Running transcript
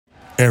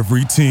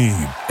Every team,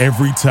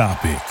 every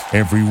topic,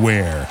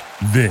 everywhere.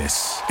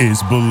 This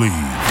is Believe.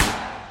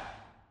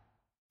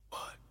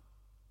 1,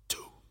 2,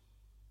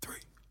 3.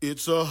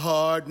 It's a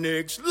Hard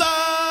Knicks Live.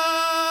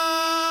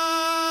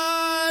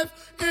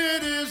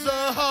 It is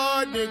a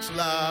Hard Knicks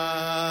Live.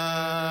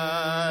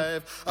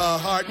 A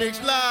Hard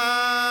Knicks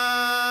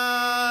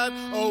Live.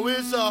 Oh,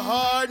 it's a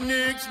Hard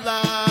Knicks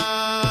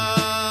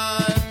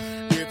Live.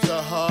 It's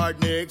a Hard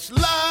Knicks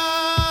Live.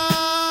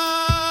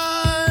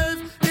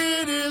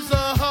 It is a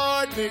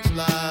Hard Knicks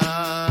Live.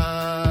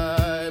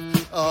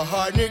 A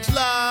Hard Knicks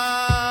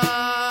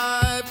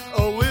Live.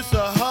 Oh, it's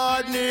a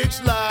Hard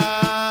Knicks Live.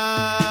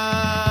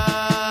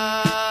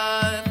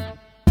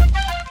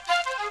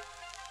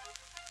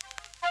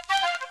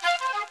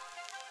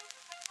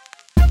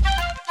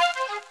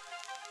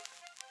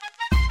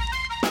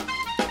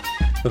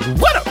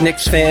 What up,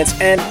 Knicks fans,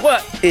 and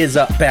what is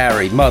up,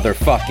 Barry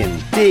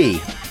motherfucking D?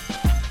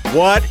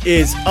 What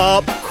is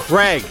up,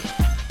 Craig?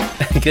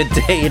 Good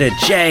day to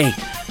Jay,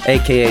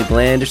 a.k.a.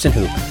 Blanderson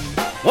Hooper.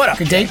 What up?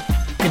 Good day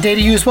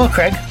to you as well,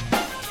 Craig.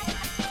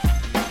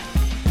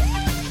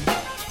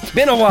 It's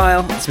been a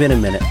while. It's been a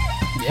minute.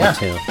 Yeah. Or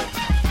two.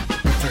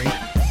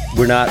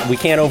 3. We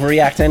can't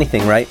overreact to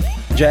anything, right,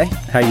 Jay?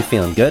 How you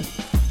feeling? Good?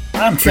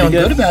 I'm feeling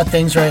good about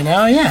things right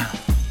now, yeah.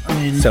 I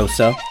mean, So?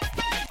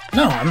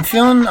 no, I'm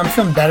feeling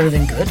better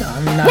than good.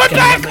 I'm not We're gonna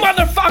back,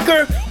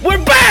 motherfucker!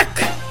 We're back!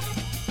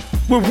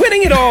 We're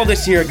winning it all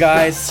this year,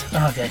 guys.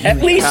 Okay, here At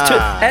we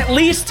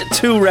least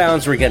two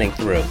rounds we're getting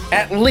through.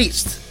 At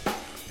least.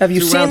 Have you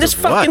 2 seen rounds this of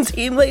fucking what?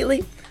 team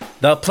lately?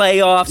 The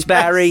playoffs,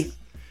 Barry.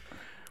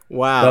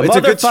 Wow, The it's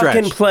a good stretch.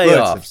 motherfucking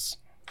playoffs.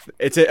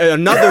 It's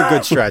another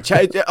good stretch.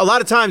 A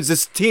lot of times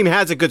this team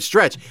has a good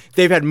stretch.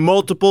 They've had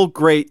multiple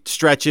great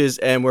stretches,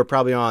 and we're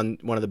probably on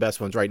one of the best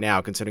ones right now,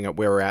 considering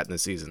where we're at in the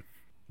season.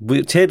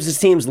 Tibbs'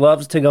 teams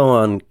loves to go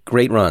on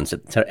great runs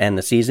to end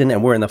the season,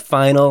 and we're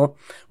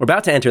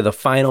about to enter the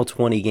final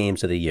 20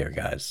 games of the year,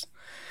 guys.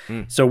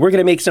 So we're going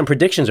to make some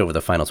predictions over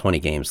the final 20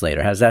 games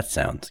later. How's that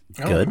sound?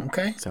 Good?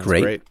 Okay. Sounds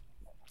Great.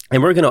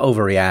 And we're going to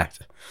overreact.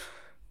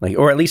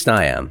 or at least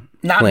I am.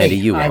 Not Landy,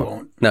 me. you I won't.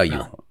 won't. No, you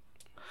won't.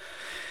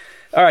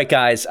 All right,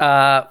 guys.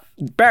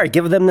 Barry,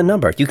 give them the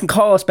number. You can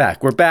call us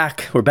back. We're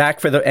back. We're back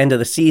for the end of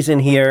the season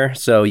here,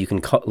 so you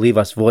can leave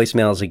us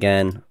voicemails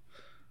again.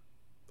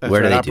 That's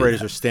Where do right. they do Operators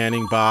that? are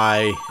standing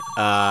by.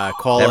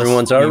 Call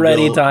Everyone's us. We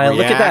already will dialing.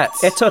 Look at that.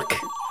 react. It took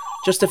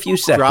just a few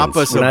seconds. Drop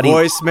us We're a not even-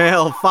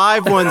 voicemail,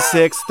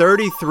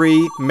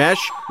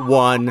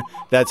 516-33-MESH-1.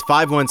 That's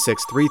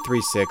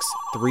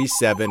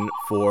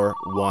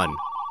 516-336-3741.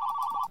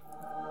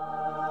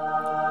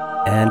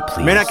 And please.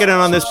 You may not get it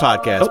on this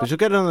podcast, but you'll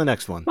get it on the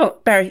next one. Well,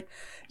 Barry,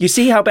 you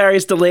see how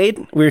Barry's delayed?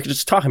 We were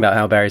just talking about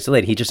how Barry's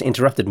delayed. He just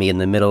interrupted me in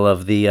the middle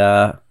of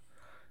the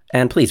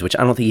and please, which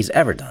I don't think he's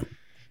ever done.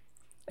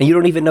 And you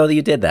don't even know that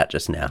you did that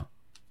just now.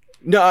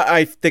 No,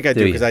 I think I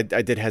do you? because I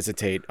did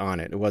hesitate on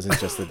it. It wasn't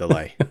just a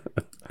delay.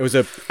 It was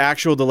an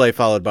actual delay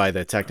followed by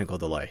the technical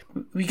delay.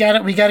 We got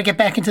to get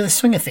back into the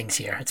swing of things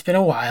here. It's been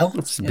a while.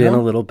 It's been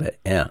a little bit,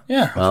 yeah.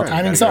 Yeah, Well,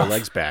 timing's Gotta get our off.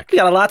 legs back. we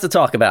got a lot to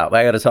talk about.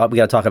 We got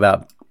to talk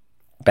about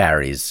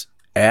Barry's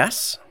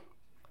ass.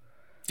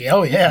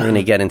 Oh We're yeah. going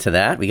to get into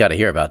that. We got to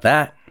hear about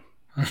that.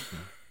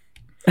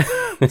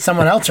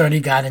 Someone else already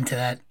got into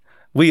that.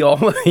 We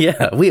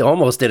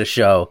almost did a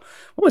show.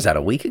 What was that,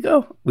 a week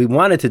ago? We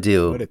wanted to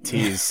do What a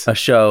tease. a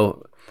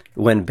show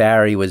when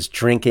Barry was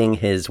drinking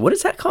his, what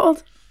is that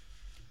called?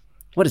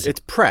 What is it? It's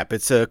prep.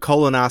 It's a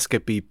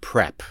colonoscopy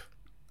prep.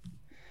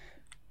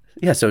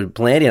 Yeah, so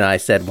Blandy and I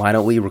said, why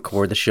don't we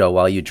record the show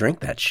while you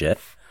drink that shit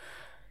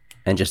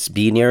and just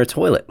be near a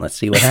toilet? Let's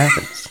see what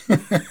happens.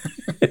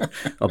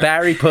 Well,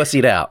 Barry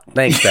pussied out.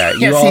 Thanks, Barry.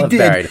 Yes, you all he have did.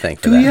 Barry to thank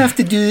for Do that. we have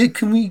to do it?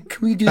 Can we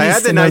do I this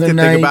had the night to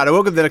another think about it. I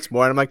woke up the next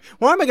morning. I'm like,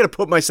 why am I going to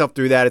put myself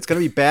through that? It's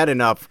going to be bad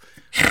enough.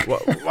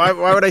 Why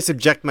would I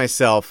subject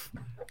myself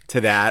to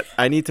that?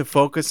 I need to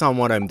focus on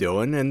what I'm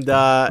doing. And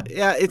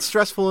yeah, it's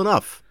stressful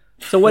enough.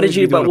 So what did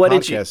you, but what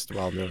did you,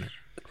 While I'm doing it.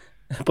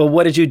 but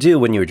what did you do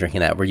when you were drinking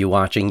that? Were you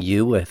watching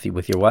you with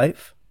your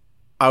wife?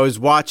 I was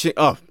watching,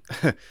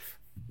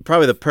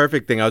 probably the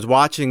perfect thing. I was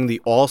watching the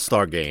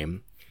All-Star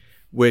game,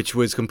 which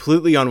was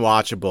completely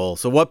unwatchable.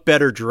 So what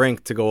better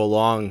drink to go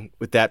along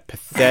with that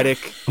pathetic,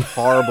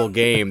 horrible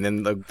game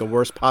than the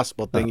worst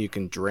possible thing you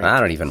can drink? I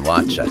don't even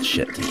watch that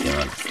shit, to be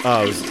honest.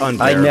 Oh, it was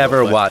unbearable. I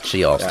never but- watched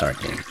the All-Star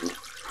game.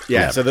 Yeah,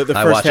 never. so the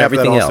I first watch half of that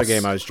everything All-Star else.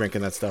 game, I was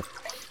drinking that stuff.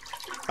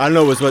 I don't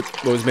know what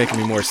was making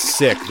me more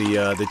sick,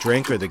 the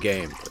drink or the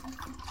game.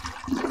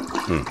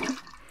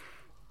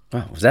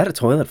 Oh, was that a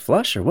toilet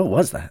flush or what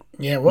was that?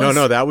 Yeah, it was.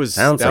 No, that was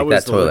Sounds that like was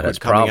that the toilet liquid has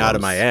coming out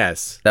of problems. my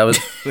ass. That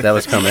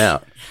was coming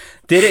out.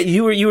 Did it?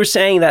 You were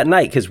saying that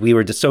night because we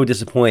were just so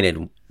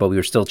disappointed, but we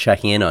were still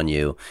checking in on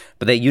you.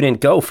 But that you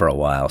didn't go for a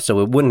while, so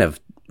it wouldn't have.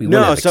 We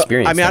wouldn't No, have so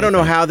experienced. I mean, I don't know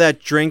anything. how that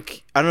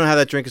drink. I don't know how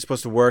that drink is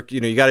supposed to work. You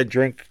know, you got to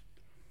drink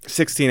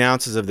 16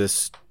 ounces of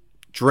this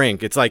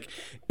drink.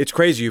 It's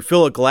crazy. You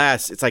fill a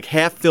glass, it's like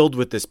half filled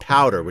with this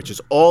powder, which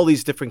is all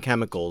these different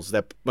chemicals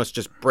that must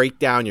just break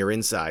down your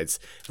insides,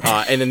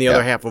 and then the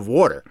other half of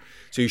water.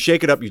 So you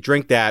shake it up, you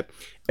drink that.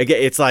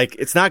 Again, it's like,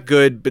 it's not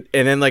good, but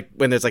and then like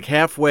when it's like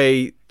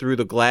halfway through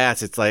the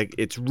glass, it's like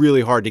it's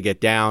really hard to get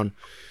down.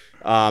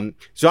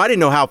 So I didn't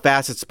know how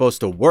fast it's supposed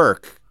to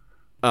work,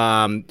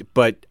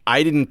 but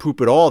I didn't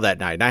poop at all that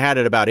night, and I had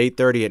it about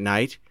 8:30 at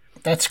night.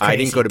 That's crazy. I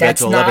didn't go to bed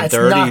till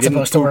 11:30.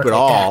 Didn't poop at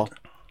all.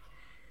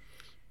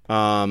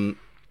 And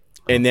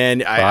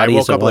then I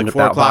woke up like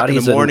 4 o'clock in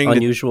the morning. An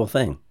unusual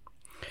thing.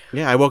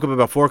 Yeah, I woke up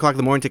about 4 o'clock in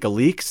the morning, take a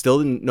leak, still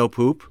didn't no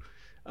poop.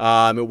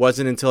 It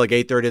wasn't until like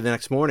 8:30 the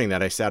next morning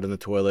that I sat in the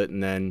toilet,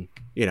 and then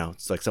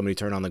it's like somebody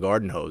turned on the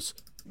garden hose.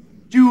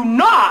 Do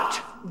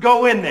not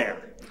go in there.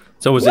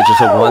 So was it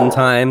just a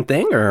one-time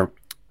thing, or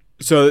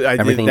so I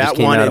did that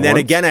one, and then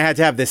once? again I had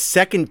to have the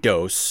second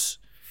dose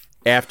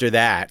after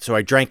that. So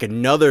I drank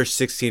another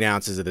 16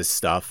 ounces of this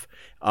stuff,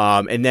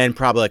 and then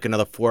probably like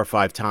another 4 or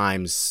 5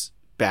 times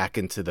back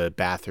into the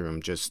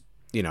bathroom, just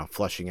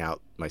flushing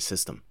out my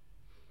system.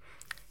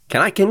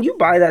 Can you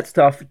buy that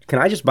stuff? Can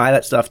I just buy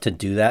that stuff to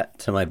do that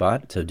to my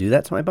body? To do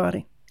that to my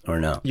body, or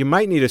no? You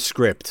might need a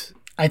script.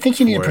 I think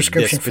you need a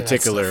prescription this for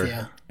particular.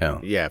 that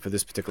stuff, yeah, for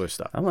this particular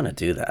stuff. I want to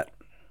do that.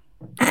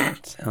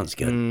 Sounds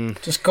good.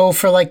 Just go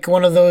for like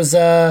one of those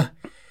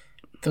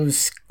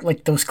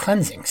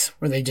cleansings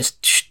where they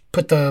just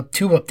put the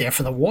tube up there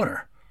for the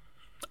water.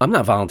 I'm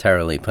not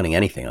voluntarily putting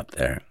anything up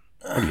there.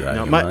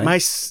 No,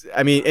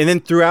 I mean, and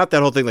then throughout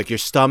that whole thing, like your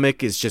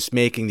stomach is just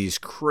making these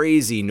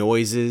crazy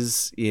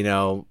noises,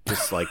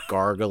 just like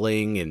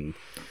gargling, and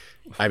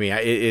I mean,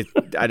 I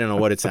don't know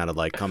what it sounded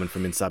like coming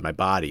from inside my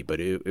body, but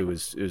it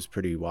was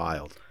pretty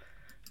wild.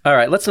 All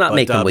right, let's not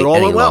make them wait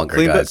any longer,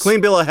 guys. Clean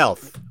bill of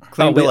health.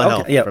 Clean bill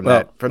of health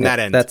from that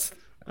end. That's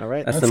all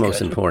right. That's the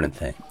most important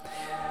thing.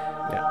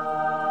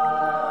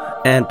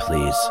 Yeah. And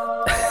please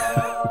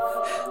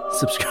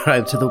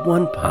subscribe to the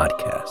one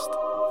podcast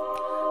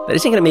that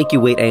isn't going to make you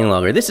wait any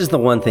longer. This is the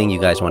one thing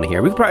you guys want to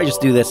hear. We could probably just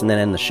do this and then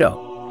end the show.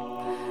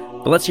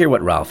 But let's hear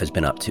what Ralph has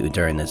been up to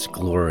during this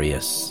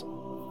glorious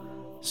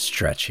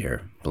stretch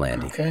here,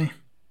 Blandy. Okay.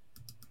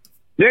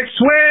 Knicks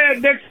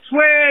win! Knicks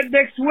win!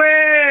 Knicks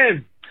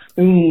win!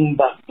 The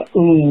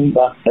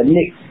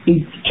Knicks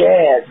beat the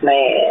Jazz,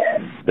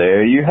 man.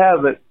 There you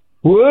have it.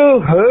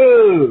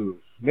 Woohoo!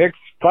 Knicks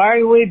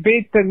finally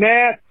beat the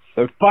Nets.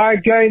 They're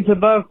 5 games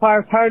above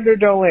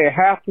 500, only a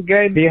half a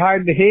game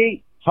behind the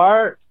Heat.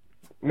 Hart,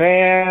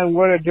 man,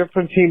 what a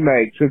difference he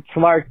makes. It's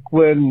like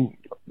when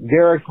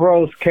Derrick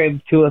Rose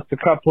came to us a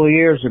couple of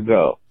years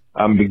ago.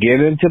 I'm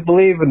beginning to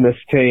believe in this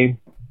team.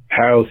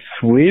 How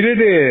sweet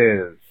it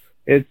is.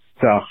 It's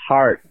the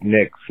Hart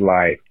Knicks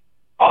life.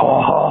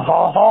 Ho, ho,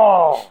 ho,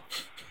 ho.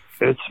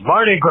 It's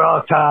Mardi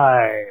Gras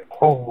time.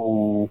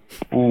 Oh,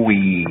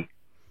 ooey.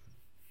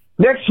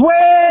 Knicks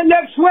win!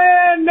 Knicks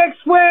win!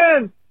 Knicks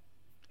win!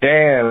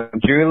 Damn,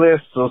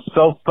 Julius was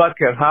so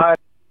fucking hot.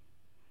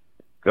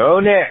 Go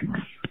Knicks!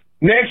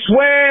 Knicks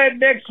win!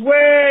 Knicks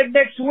win!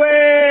 Knicks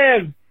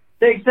win!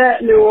 Take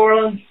that, New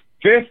Orleans.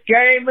 5th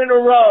game in a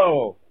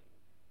row.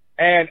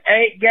 And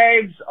 8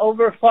 games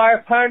over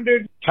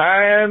 500.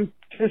 Time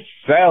to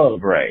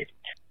celebrate.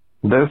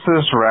 This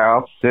is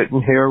Ralph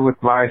sitting here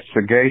with my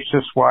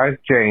sagacious wife,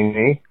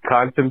 Janie,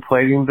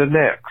 contemplating the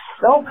Knicks.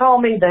 Don't call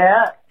me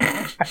that.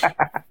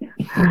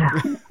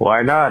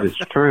 Why not? It's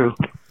true.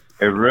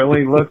 It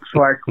really looks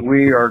like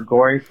we are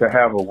going to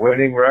have a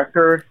winning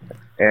record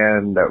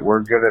and that we're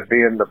going to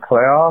be in the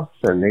playoffs,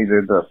 and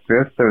either the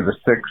 5th or the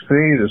 6th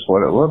seed is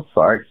what it looks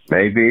like.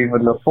 Maybe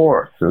even the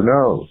 4th. Who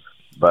knows?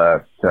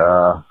 But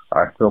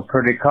I feel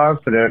pretty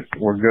confident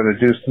we're going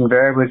to do some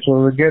damage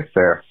when we get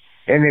there.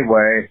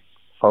 Anyway,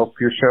 hope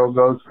your show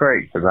goes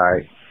great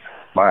tonight.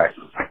 Bye.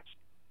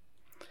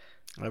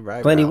 All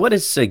right. Blandy, what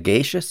is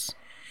sagacious?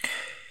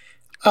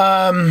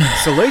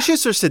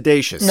 Salacious or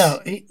sedacious?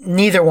 No,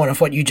 neither one of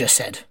what you just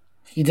said.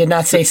 He did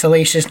not say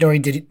salacious, nor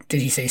did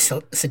he say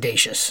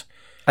sedacious.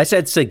 I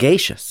said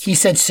sagacious. He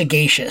said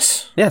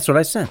sagacious. Yeah, that's what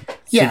I said.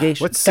 Yeah,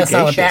 Sagacious. What's that's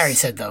not what sagacious? Barry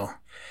said, though.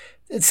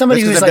 It's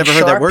somebody That's who's 'cause I've like never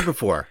sharp. heard that word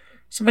before.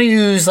 Somebody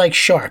who's like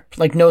sharp,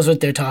 like knows what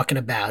they're talking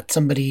about.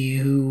 Somebody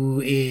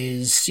who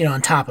is,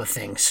 on top of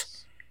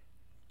things.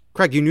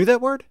 Craig, you knew that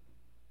word?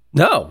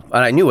 No,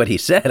 I knew what he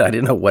said. I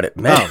didn't know what it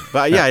meant. Oh,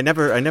 but yeah, I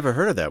never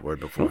heard of that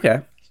word before. Okay.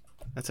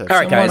 That's a All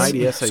right,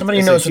 guys. Somebody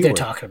who knows what they're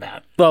talking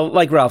about. Well,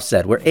 like Ralph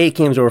said, we're 8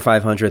 games over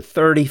 500,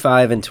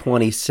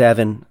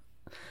 35-27.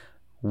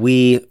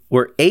 We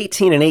were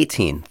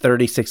 18-18,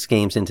 36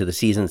 games into the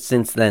season.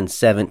 Since then,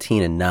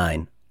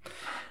 17-9.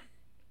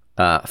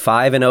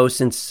 5-0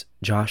 since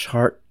Josh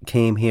Hart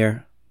came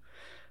here.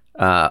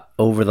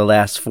 Over the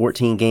last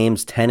 14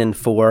 games,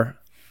 10-4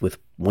 with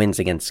wins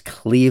against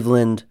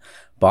Cleveland,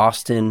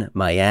 Boston,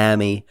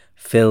 Miami,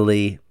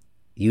 Philly,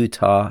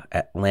 Utah,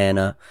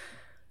 Atlanta.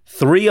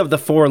 3 of the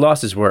 4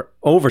 losses were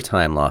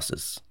overtime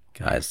losses,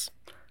 guys,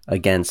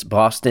 against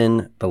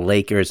Boston, the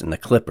Lakers, and the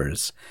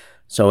Clippers.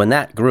 So in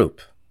that group,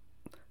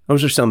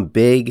 those are some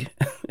big,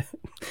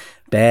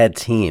 bad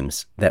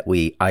teams that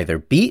we either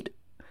beat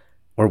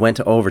or went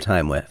to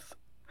overtime with.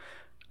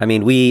 I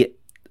mean,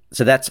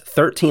 so that's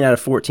 13 out of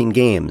 14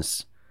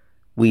 games.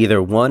 We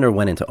either won or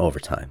went into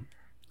overtime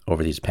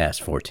over these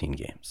past 14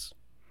 games.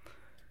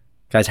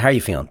 Guys, how are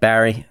you feeling?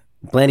 Barry,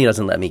 Blandy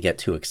doesn't let me get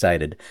too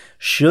excited.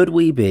 Should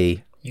we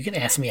be... You can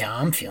ask me how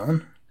I'm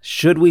feeling.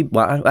 Should we...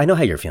 Well, I know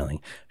how you're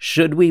feeling.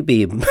 Should we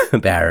be,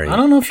 Barry, I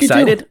don't know if you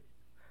excited? do.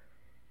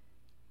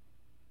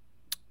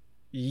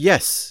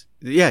 Yes.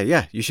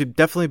 Yeah. You should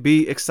definitely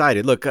be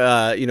excited. Look,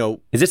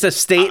 Is this a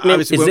statement?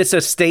 Is this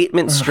a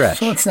statement stretch?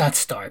 So let's not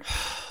start.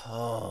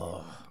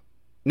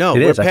 No, It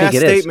we're is. I think past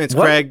it is. statements,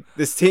 What? Craig.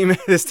 This team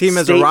has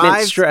Statement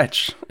arrived.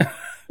 stretch.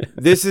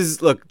 This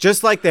is, look,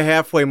 just like the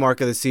halfway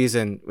mark of the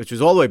season, which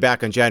was all the way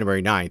back on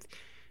January 9th,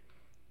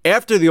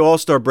 after the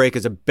All-Star break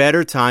is a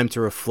better time to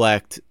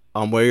reflect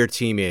on where your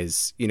team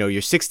is. You know,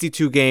 you're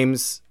 62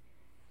 games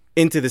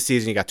into the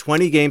season. You got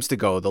 20 games to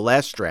go, the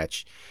last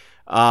stretch.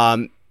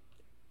 And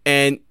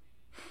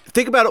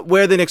think about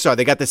where the Knicks are.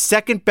 They got the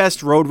second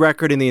best road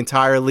record in the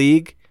entire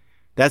league.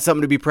 That's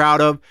something to be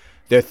proud of.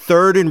 They're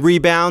third in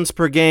rebounds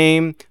per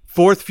game,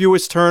 fourth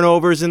fewest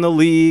turnovers in the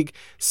league,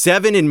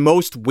 7 in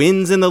most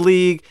wins in the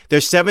league. They're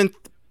 7th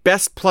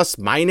best plus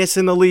minus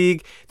in the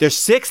league. They're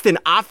 6th in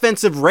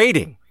offensive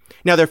rating.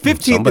 Now, they're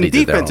 15th in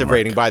defensive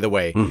rating, by the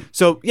way.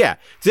 So, yeah.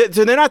 So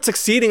they're not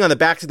succeeding on the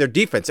backs of their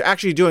defense. They're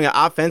actually doing it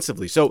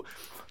offensively. So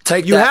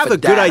you have a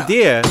good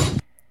idea.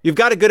 You've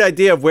got a good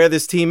idea of where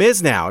this team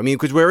is now. I mean,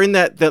 because we're in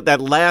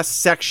that last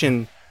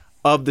section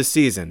of the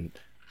season.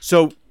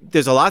 So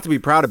there's a lot to be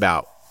proud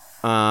about.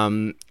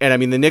 And I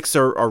mean, the Knicks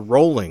are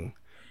rolling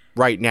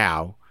right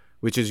now,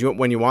 which is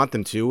when you want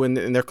them to, and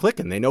they're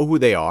clicking. They know who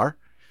they are.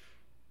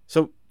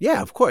 So,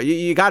 yeah, of course,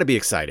 you got to be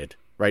excited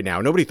right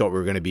now. Nobody thought we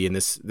were going to be in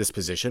this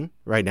position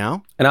right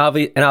now. And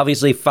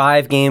obviously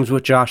 5 games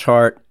with Josh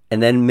Hart,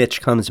 and then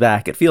Mitch comes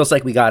back. It feels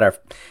like we got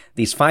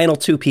these final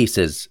 2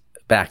 pieces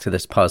back to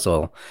this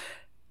puzzle,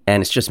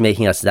 and it's just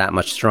making us that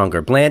much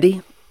stronger.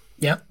 Blandy?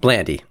 Yeah.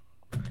 Blandy.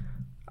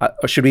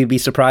 Should we be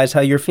surprised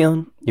how you're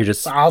feeling?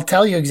 I'll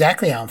tell you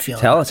exactly how I'm feeling.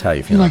 Tell us how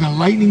you're feeling. Like a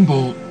lightning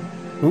bolt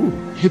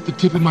hit the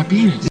tip of my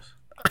penis.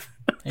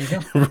 There you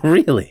go.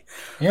 Really?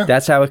 Yeah.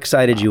 That's how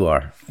excited you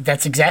are.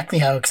 That's exactly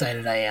how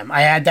excited I am.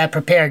 I had that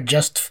prepared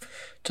just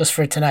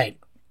for tonight.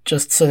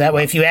 Just so that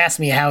way, if you asked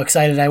me how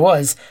excited I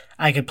was,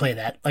 I could play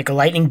that. Like a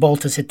lightning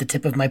bolt has hit the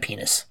tip of my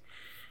penis.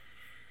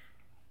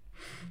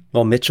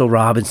 Well, Mitchell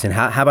Robinson,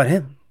 how about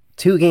him?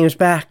 2 games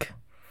back.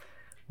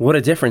 What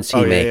a difference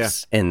he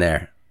makes in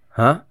there.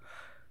 Huh?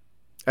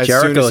 As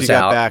Jericho's soon as he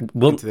got out. back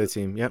into the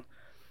team, yep.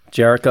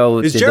 Jericho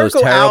did those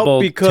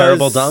terrible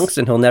dunks,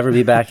 and he'll never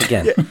be back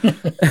again.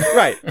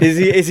 Right.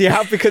 Is he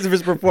out because of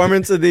his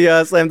performance in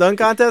the slam dunk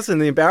contest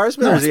and the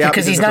embarrassment? No, or is he out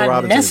because he's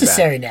not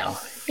necessary now.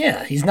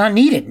 Yeah, he's not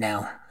needed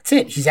now. That's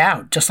it. He's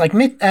out. Just like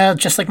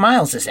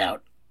Miles is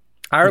out.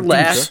 Our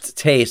last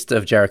taste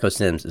of Jericho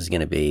Sims is going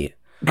to be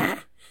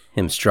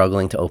him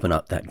struggling to open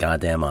up that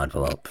goddamn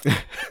envelope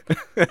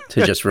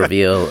to just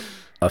reveal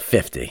a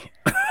 50.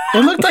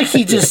 It looked like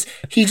he just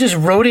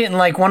wrote it in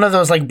like one of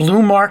those like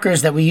blue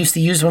markers that we used to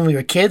use when we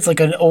were kids,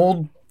 like an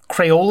old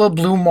Crayola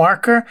blue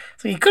marker.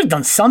 So he could have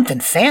done something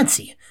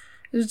fancy.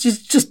 It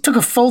just took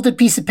a folded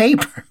piece of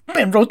paper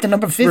and wrote the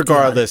number 50.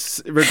 Regardless,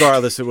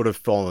 it would have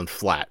fallen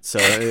flat. So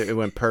it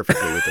went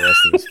perfectly with the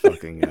rest of his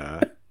fucking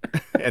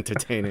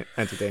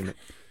entertainment.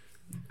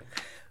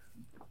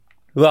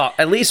 Well,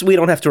 at least we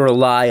don't have to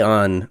rely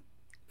on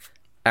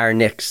our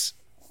Knicks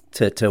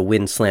to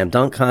win slam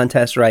dunk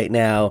contests right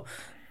now,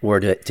 or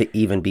to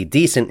even be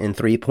decent in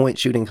 3-point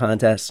shooting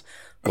contests.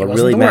 What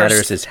really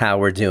matters is how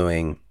we're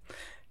doing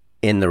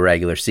in the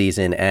regular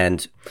season.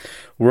 And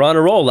we're on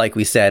a roll, like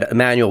we said.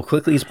 Emmanuel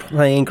Quickley's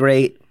playing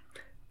great.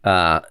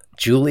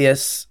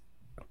 Julius,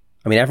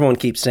 I mean, everyone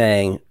keeps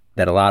saying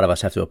that a lot of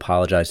us have to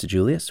apologize to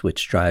Julius,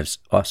 which drives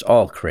us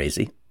all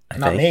crazy, I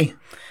think. Not me.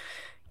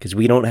 Because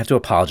we don't have to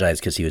apologize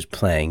because he was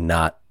playing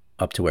not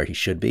up to where he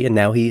should be. And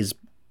now he's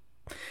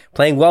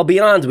playing well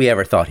beyond we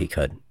ever thought he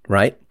could,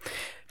 right?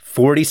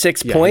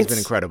 46 points. He's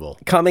been incredible.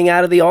 Coming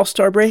out of the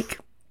All-Star break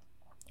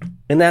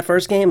in that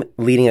first game,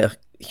 leading a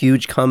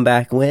huge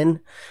comeback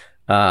win.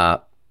 Can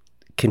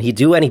he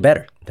do any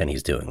better than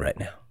he's doing right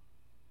now?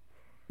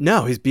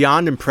 No, he's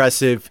beyond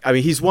impressive. I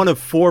mean, he's one of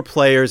 4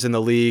 players in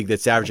the league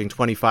that's averaging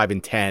 25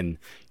 and 10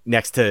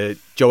 next to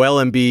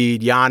Joel Embiid,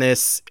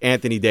 Giannis,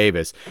 Anthony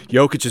Davis.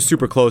 Jokic is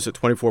super close at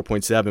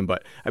 24.7,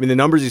 but I mean, the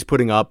numbers he's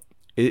putting up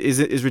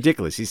is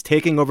ridiculous. He's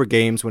taking over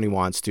games when he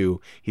wants to.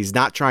 He's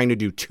not trying to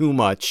do too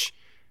much.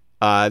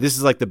 This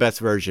is like the best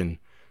version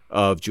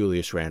of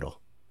Julius Randle.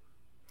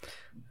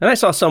 And I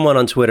saw someone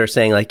on Twitter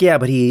saying like, yeah,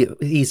 but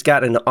he's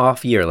got an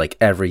off year like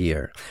every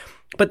year.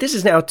 But this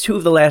is now 2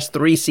 of the last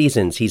 3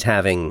 seasons he's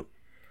having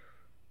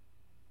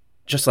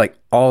just like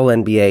all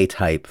NBA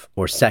type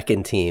or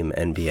second team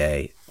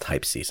NBA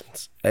type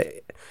seasons.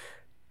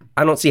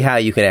 I don't see how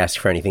you could ask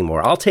for anything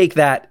more. I'll take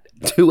that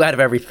 2 out of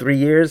every 3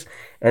 years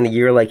and a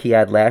year like he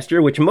had last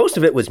year, which most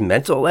of it was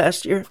mental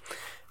last year.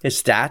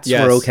 His stats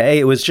were okay.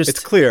 It was just... It's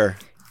clear.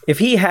 If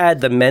he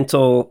had the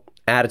mental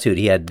attitude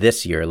he had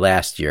this year,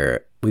 last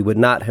year, we would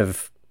not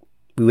have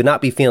we would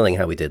not be feeling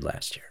how we did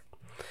last year.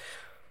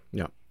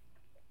 Yeah.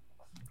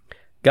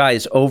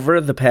 Guys,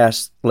 over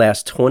the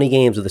last 20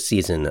 games of the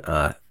season,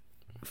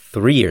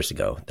 3 years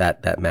ago,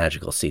 that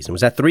magical season.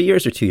 Was that 3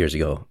 years or 2 years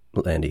ago,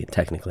 Landy,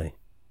 technically?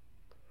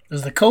 It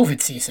was the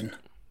COVID season.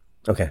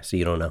 Okay, so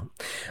you don't know.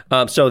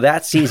 So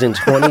that season,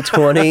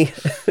 2020,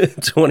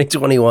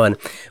 2021,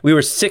 we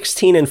were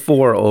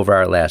 16-4 over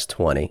our last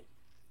 20.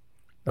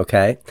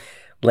 Okay?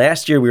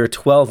 Last year, we were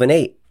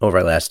 12-8 over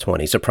our last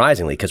 20,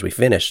 surprisingly, because we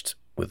finished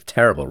with a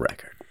terrible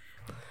record.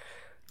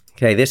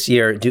 Okay, this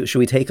year, should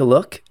we take a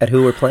look at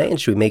who we're playing?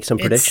 Should we make some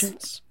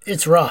predictions?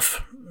 It's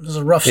rough. It was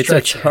a rough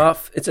stretch.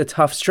 It's a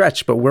tough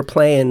stretch, but we're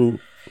playing.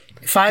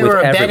 If I were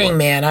a betting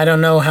man, I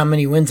don't know how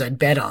many wins I'd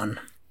bet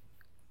on.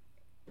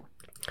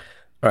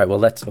 All right,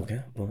 well,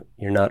 okay. Well,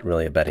 you're not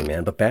really a betting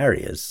man, but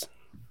Barry is.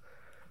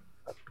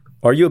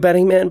 Are you a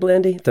betting man,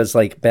 Blandy? Does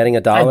betting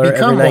 $1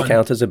 every night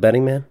count as a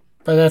betting man?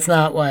 But that's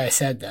not why I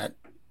said that.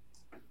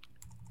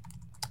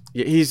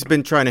 Yeah, he's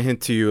been trying to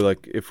hint to you,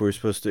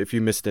 if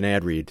you missed an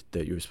ad read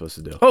that you were supposed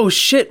to do. Oh,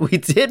 shit, we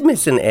did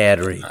miss an ad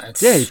read.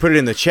 Yeah, he put it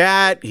in the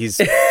chat. He's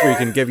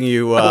freaking giving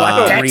you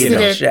I don't read in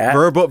the chat.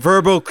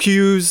 verbal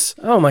cues.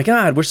 Oh, my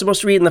God, we're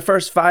supposed to read in the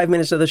first 5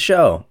 minutes of the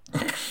show.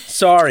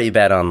 Sorry,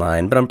 Bet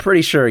Online, but I'm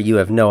pretty sure you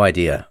have no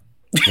idea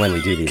when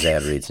we do these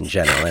ad reads in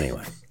general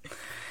anyway.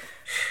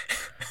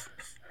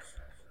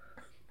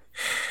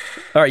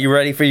 All right, you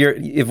ready for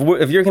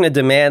if you're going to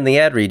demand the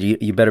ad read,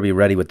 you better be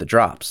ready with the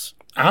drops.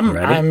 I'm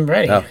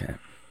ready. Okay.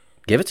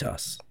 Give it to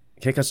us.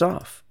 Kick us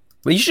off.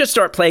 Well, you should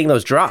start playing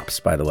those drops,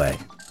 by the way,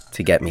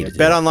 to get me to do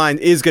Bet Online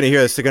is going to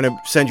hear this. They're going to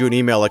send you an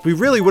email we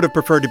really would have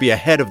preferred to be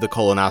ahead of the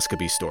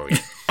colonoscopy story.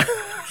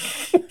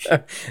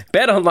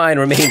 Bet Online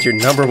remains your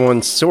number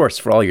one source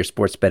for all your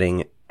sports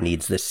betting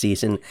needs this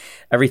season.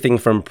 Everything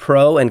from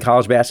pro and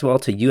college basketball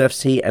to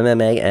UFC,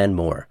 MMA, and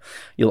more.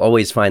 You'll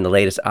always find the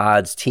latest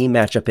odds, team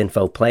matchup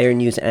info, player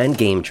news, and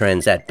game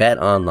trends at Bet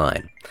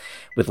Online.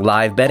 With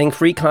live betting,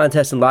 free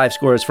contests, and live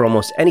scores for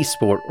almost any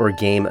sport or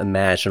game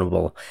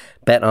imaginable,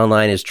 Bet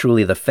Online is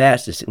truly the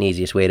fastest and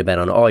easiest way to bet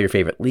on all your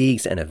favorite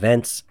leagues and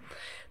events.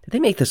 Did they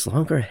make this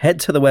longer? Head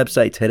to the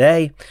website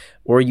today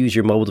or use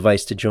your mobile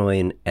device to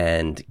join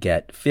and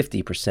get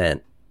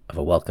 50% of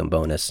a welcome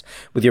bonus.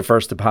 With your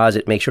first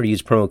deposit, make sure to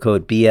use promo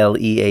code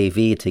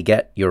BLEAV to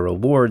get your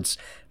rewards.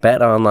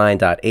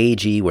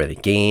 BetOnline.ag, where the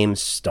game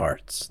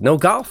starts. No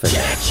golf in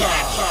there.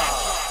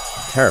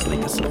 Terribly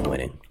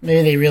disappointing.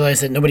 Maybe they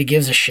realize that nobody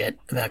gives a shit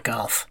about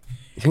golf.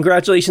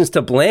 Congratulations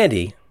to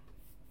Blandy,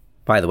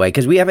 by the way,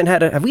 because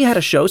have we had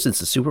a show since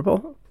the Super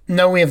Bowl?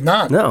 No, we have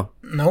not. No,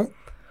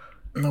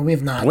 we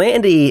have not.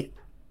 Blandy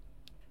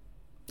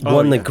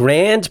won the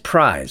grand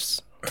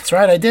prize. That's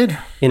right, I did.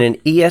 In an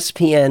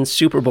ESPN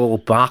Super Bowl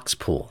box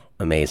pool,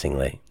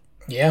 amazingly.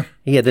 Yeah.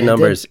 He had the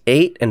numbers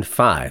 8 and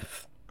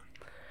 5.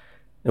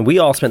 And we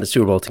all spent the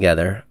Super Bowl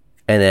together.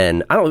 And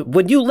then,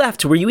 when you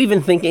left, were you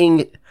even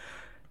thinking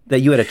that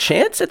you had a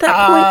chance at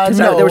that point?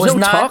 No, there was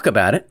no talk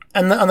about it.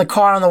 And on the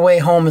car on the way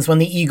home is when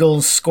the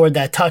Eagles scored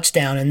that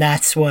touchdown, and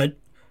that's what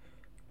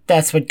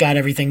got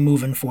everything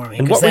moving for me.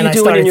 And what were you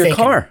doing in your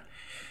car?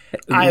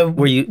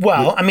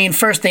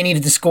 First they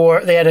needed to score.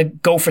 They had to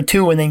go for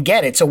 2 and then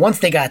get it. So once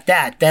they got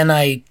that, then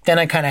I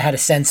kind of had a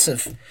sense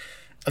of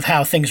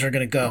how things were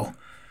going to go.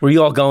 Were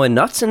you all going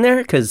nuts in there?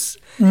 Because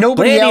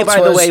nobody else,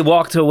 by the way,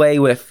 walked away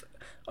with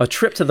a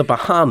trip to the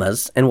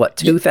Bahamas and what,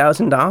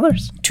 $2,000?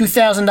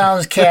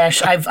 $2,000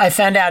 cash. I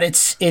found out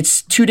it's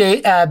 3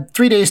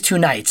 days, 2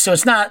 nights. So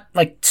it's not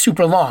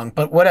super long,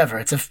 but whatever.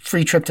 It's a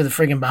free trip to the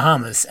friggin'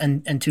 Bahamas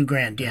and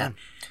 $2,000. Yeah.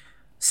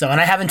 So,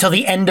 and I have until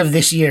the end of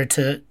this year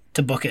to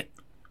book it.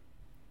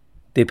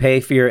 They pay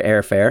for your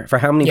airfare for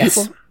how many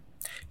people?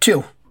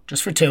 2,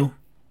 just for 2.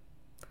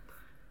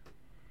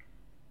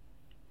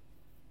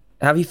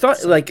 Have you thought,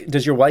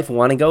 does your wife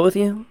want to go with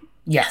you?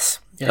 Yes.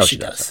 Yes, she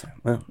does. Okay.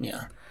 Well,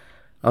 yeah.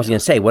 I was going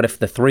to say, what if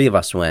the 3 of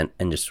us went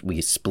and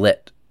we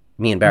split,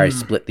 me and Barry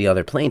split the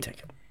other plane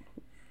ticket?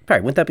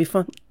 Barry, wouldn't that be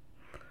fun?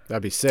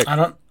 That'd be sick. I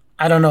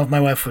don't know if my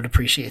wife would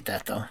appreciate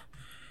that, though.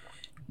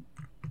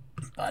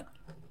 But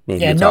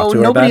maybe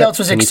nobody else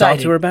was excited. Can you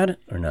talk to her about it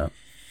or no?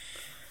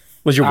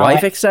 Was your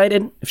wife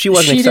excited? If she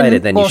wasn't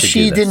excited, then you should do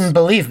this. Well, she didn't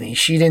believe me.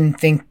 She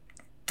didn't think,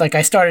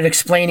 I started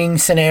explaining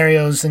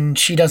scenarios and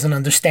she doesn't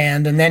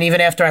understand. And then even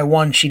after I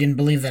won, she didn't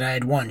believe that I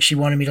had won. She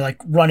wanted me to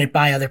run it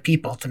by other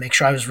people to make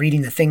sure I was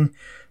reading the thing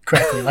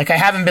correctly. I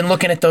haven't been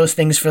looking at those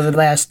things for the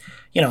last,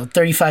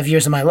 35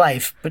 years of my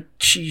life, but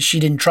she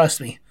didn't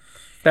trust me.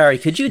 Barry,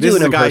 could you do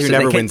an impersonation? This is a guy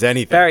who never wins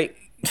anything. Barry,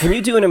 can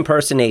you do an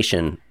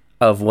impersonation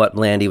of what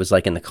Blandy was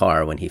like in the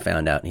car when he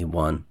found out he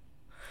won?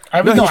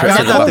 I was he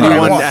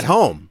won at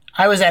home.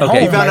 I was at home.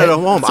 He found out at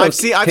home. So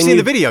I've seen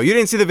the video. You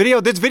didn't see the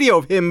video? There's video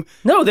of him.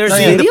 No, there's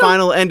seeing the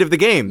final end of the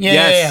game. Yeah,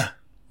 yes.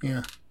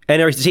 Yeah.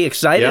 And is he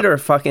excited or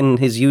fucking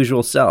his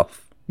usual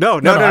self? No.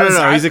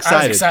 He's excited.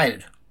 I was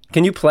excited.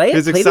 Can you play it?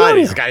 He's excited.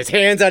 He's got his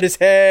hands on his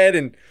head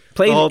and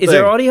is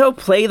there audio?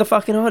 Play the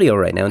fucking audio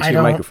right now into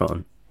your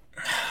microphone.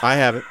 I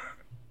have it.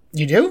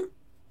 You do?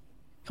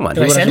 Come on,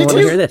 who doesn't want to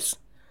hear this?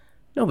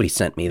 Nobody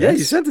sent me this. Yeah,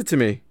 you sent it to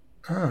me.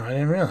 Oh, I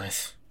didn't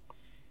realize.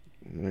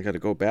 I got to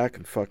go back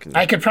and fucking.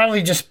 I could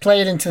probably just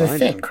play it into the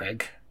thing,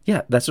 Craig.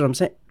 Yeah, that's what I'm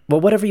saying. Well,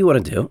 whatever you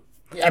want to do.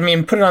 I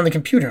mean, put it on the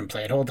computer and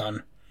play it. Hold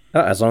on.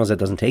 As long as it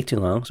doesn't take too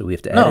long, so we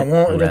have to No, edit it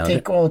won't. It'll around take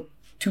it. all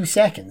 2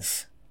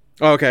 seconds.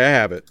 Oh, okay, I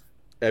have it.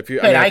 If you,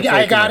 Wait, I have to play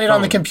I through got my it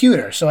on the phone.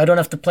 computer, so I don't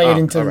have to play it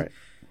into. All right.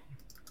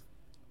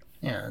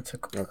 Yeah, it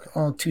took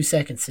all 2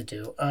 seconds to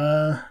do.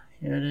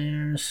 Here it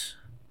is.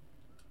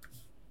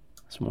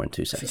 It's more than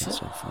 2 seconds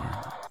so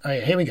far. Oh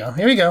yeah, here we go.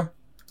 Here we go.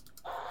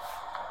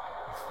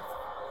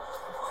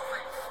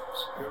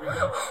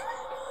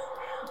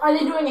 Are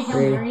they doing a Hail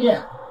Mary?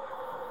 Yeah.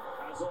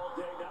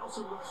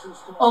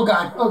 Oh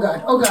god! Oh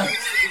god! Oh god!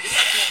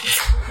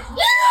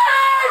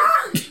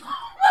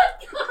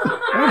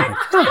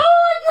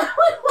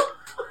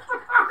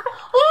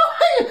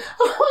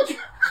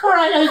 All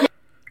right.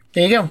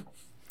 There you go.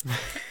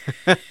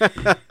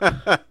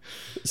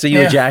 So you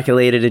Yeah.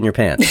 ejaculated in your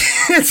pants.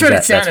 That's what it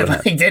That's sounded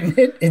what like, didn't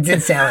it? It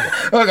did sound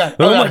like. Oh god!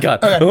 Oh my god!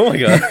 Oh my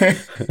god!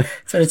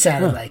 That's what it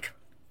sounded like.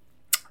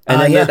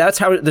 And then yeah. that's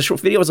how the short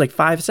video was like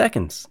 5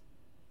 seconds.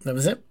 That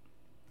was it.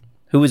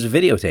 Who was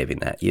videotaping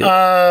that? You?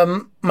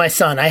 My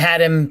son. I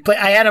had him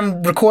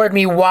record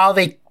me while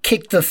they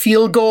kicked the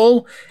field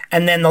goal,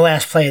 and then the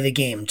last play of the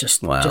game,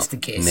 just in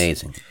case.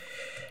 Amazing.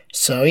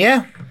 So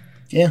yeah.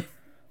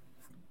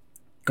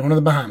 Going to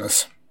the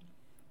Bahamas.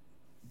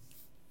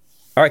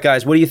 All right,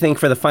 guys. What do you think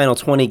for the final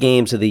 20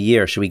 games of the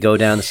year? Should we go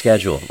down the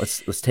schedule?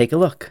 Let's take a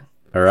look.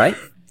 All right.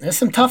 There's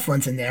some tough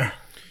ones in there.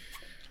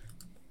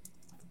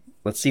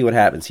 Let's see what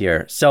happens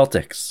here.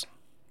 Celtics.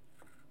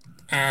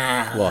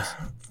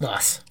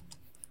 Loss.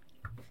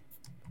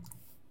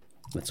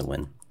 That's a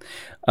win.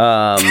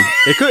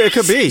 It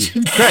could be,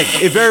 Craig.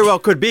 It very well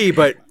could be,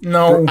 but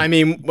no. I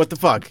mean, what the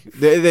fuck?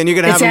 Then you're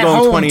gonna have It's them at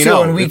going home, 20-0. too,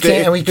 and we If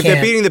they- can't- we if they're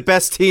can't. beating the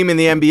best team in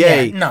the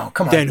NBA, Yeah, no,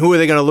 come on. Then who are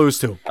they gonna lose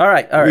to? All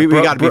right. We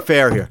got to be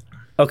fair here.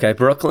 Okay,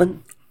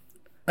 Brooklyn.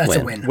 That's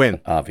a win.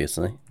 Win.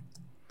 Obviously.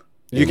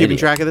 You keeping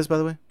track of this, by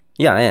the way?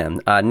 Yeah, I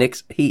am.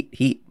 Knicks,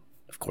 Heat.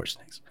 Of course,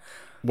 Knicks.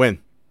 Win.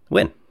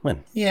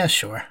 Yeah,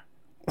 sure.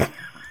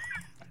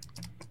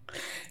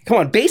 Come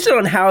on, base it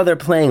on how they're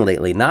playing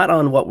lately, not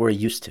on what we're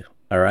used to.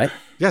 All right?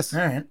 Yes. All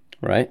right.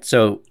 Right?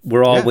 So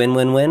we're all win.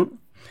 Then we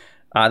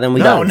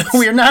No, got...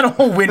 we're not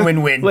all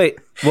win. Wait,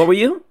 what were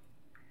you?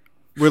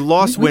 We're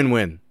lost, win.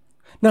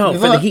 No, We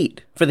for the lost.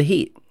 Heat. For the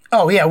Heat.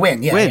 Oh, yeah,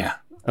 win. Yeah, Win. yeah.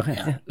 Okay.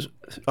 Yeah.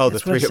 Oh, the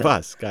That's what I three of said.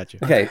 us. Got you.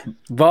 Okay,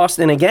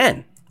 Boston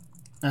again.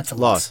 That's a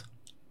Loss.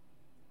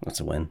 That's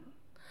a win.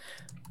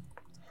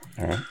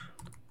 All right.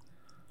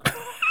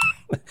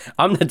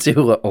 I'm gonna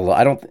do.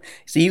 I don't.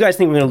 So you guys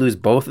think we're gonna lose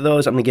both of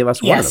those? I'm gonna give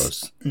us one of Yes.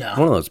 those. No.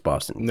 One of those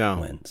Boston No.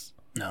 wins.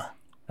 No,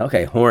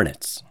 Okay,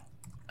 Hornets.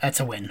 that's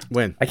a win.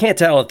 Win. I can't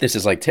tell if this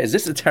is like. Is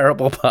this a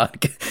terrible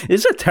podcast?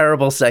 Is this a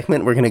terrible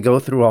segment? We're gonna go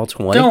through all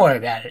 20. Don't worry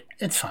about it.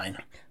 It's fine.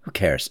 Who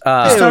cares?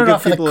 It'll Started give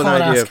off with a people an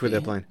idea of who colonoscopy.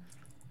 they're playing.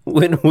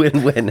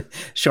 Win.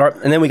 Sharp,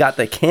 and then we got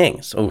the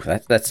Kings. Oh,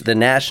 that's the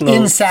national,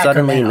 In suddenly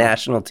Sacramento.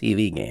 national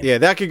TV game. Yeah,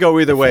 that could go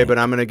either way, but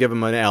I'm going to give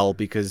them an L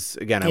because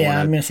again, Yeah,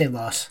 I'm I going to say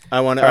loss. want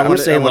All right, I'm gonna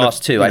say loss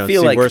too. I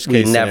feel like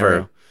we never.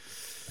 Scenario.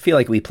 I feel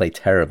like we play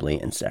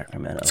terribly in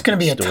Sacramento. It's going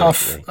to be a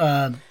tough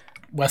historically.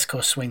 West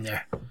Coast swing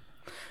there.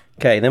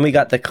 Okay, then we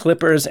got the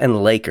Clippers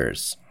and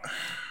Lakers.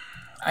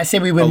 I say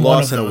we A win one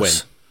loss of and a win.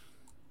 those.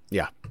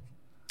 Yeah.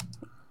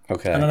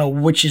 Okay. I don't know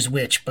which is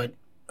which, but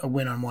a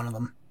win on one of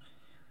them.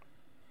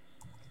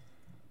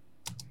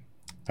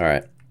 All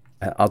right.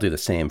 I'll do the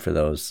same for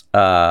those.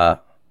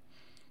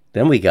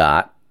 Then we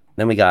got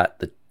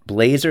the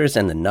Blazers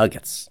and the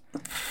Nuggets.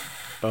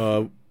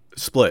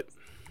 Split.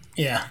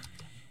 Yeah.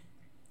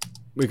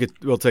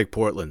 We'll take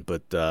Portland,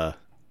 but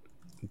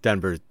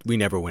Denver. We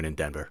never win in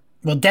Denver.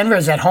 Well, Denver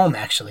is at home,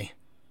 actually.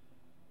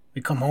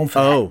 We come home for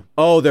that.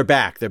 Oh, they're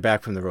back. They're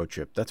back from the road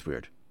trip. That's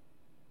weird.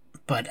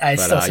 But I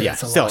still say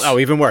it's a loss. Oh,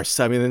 even worse.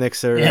 I mean, the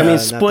Knicks are. Yeah. I mean, not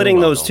splitting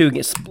doing well, those though.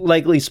 two,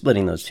 likely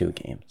splitting those two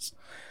games.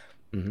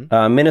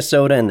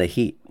 Minnesota and the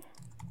Heat.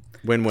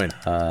 Win-win.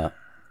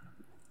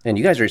 And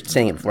you guys are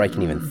saying it before I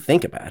can even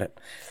think about it.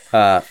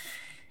 Yeah.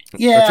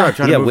 That's right.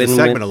 Trying to move the win-win.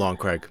 segment along,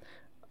 Craig.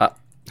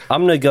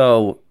 I'm gonna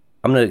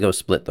go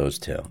split those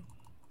two.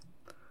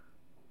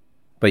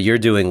 But you're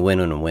doing win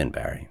and win,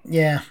 Barry.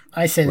 Yeah,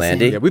 I say the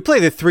Landy? same. Yeah, we play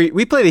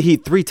the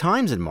Heat 3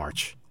 times in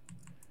March.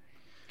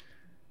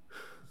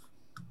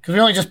 Because we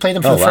only just played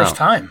them for Oh, the wow. first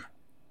time.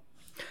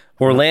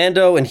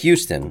 Orlando and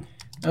Houston.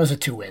 Those are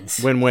 2 wins.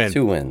 Win-win.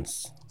 2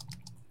 wins.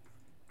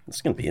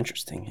 It's gonna be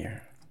interesting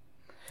here.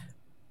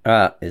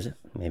 Is it?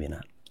 Maybe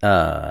not.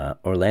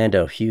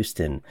 Orlando,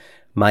 Houston,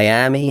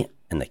 Miami,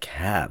 and the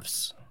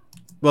Cavs.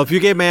 Well, if you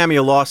gave Miami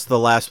a loss to the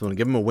last one,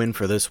 give them a win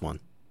for this one.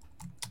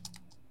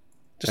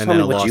 Just And tell me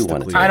then a what loss you to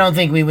want to do. Cleveland. I don't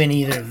think we win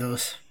either of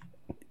those.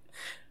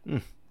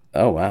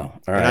 Oh, wow.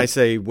 All And I right.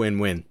 say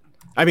win-win.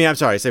 I mean, I'm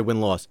sorry. I say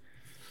win-loss.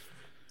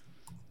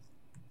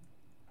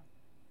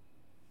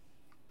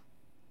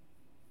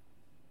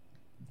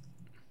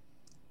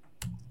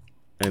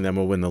 And then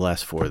we'll win the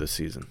last 4 of the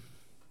season.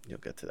 You'll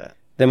get to that.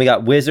 Then we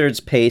got Wizards,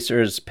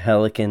 Pacers,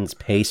 Pelicans,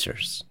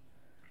 Pacers.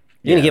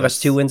 You're going to give us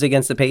 2 wins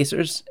against the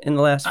Pacers in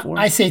the last 4?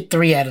 I say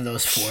 3 out of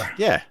those 4.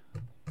 Yeah.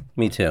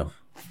 Me too.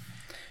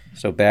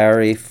 So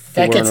Barry, 4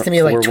 That gets to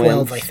me like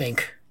 12, wins. I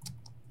think.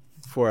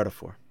 4 out of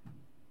 4.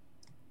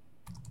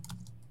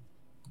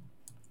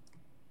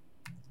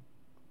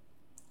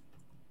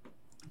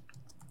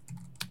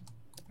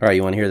 All right,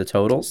 you want to hear the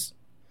totals?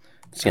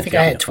 It's I gonna think take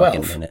I me had a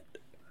fucking 12. minute.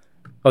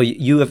 Oh,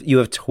 you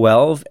have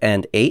 12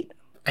 and 8?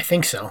 I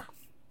think so.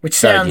 Which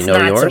Sorry, do sounds you know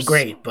not yours? so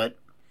great, but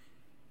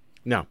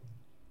No.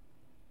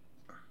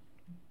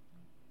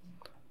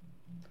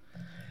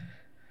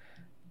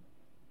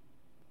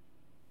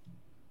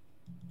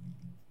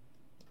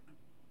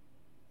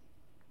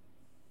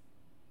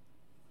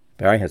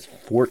 Barry has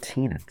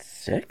 14 and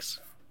 6?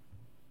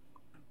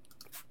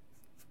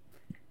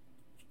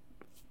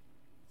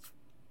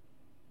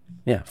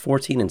 Yeah,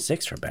 14 and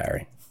 6 for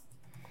Barry.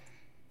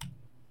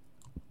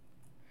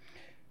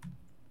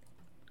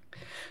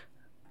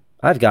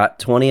 I've got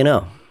 20 and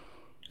 0.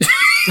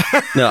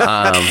 No,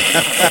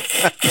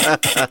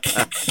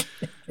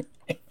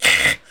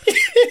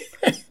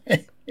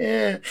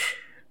 yeah.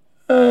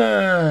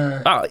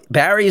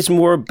 Barry's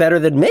more better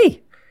than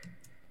me.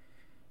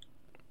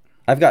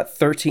 I've got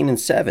 13 and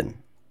 7.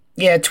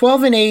 Yeah,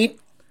 12 and 8.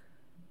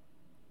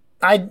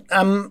 I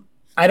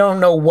don't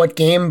know what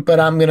game, but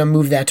I'm gonna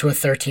move that to a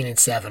 13 and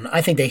 7.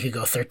 I think they could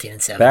go 13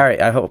 and 7. Barry,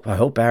 I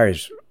hope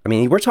Barry's. I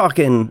mean, we're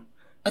talking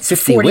That's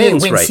 50 a 48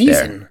 wins win right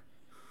season. there.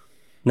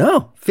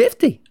 No,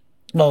 50.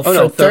 Well, Oh,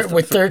 no,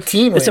 with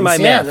 13 wins. Listen to my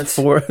yeah, math.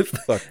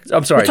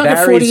 I'm sorry. We're talking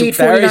Barry's 48,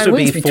 49 would be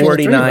wins between the three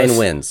of 49 us.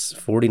 wins.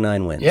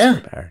 49 wins. Yeah.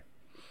 For Barry.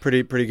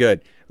 Pretty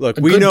good. Look,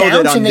 A we good know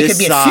that bounce on and they this could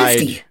be at side,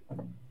 50.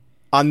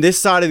 on this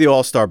side of the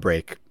All-Star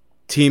break,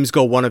 teams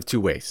go one of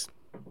 2 ways.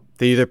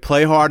 They either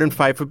play hard and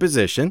fight for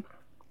position,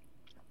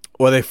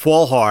 or they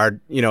fall hard,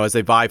 as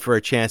they vie for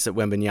a chance at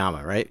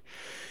Wembanyama, right?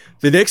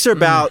 The Knicks are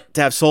about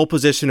to have sole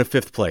position of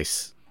 5th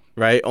place,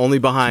 right? Only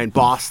behind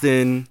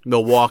Boston,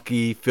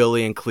 Milwaukee,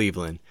 Philly, and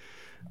Cleveland.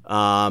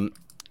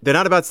 They're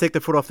not about to take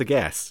their foot off the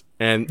gas.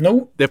 And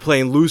they're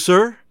playing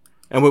looser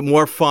and with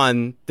more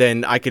fun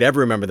than I could ever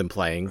remember them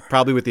playing,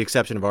 probably with the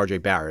exception of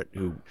RJ Barrett,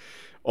 who,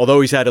 although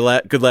he's had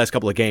a good last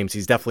couple of games,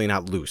 he's definitely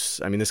not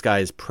loose. I mean, this guy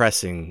is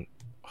pressing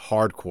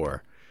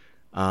hardcore.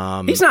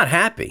 He's not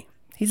happy.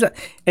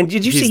 And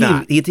did you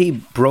see he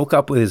broke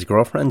up with his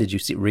girlfriend? Did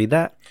you read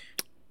that?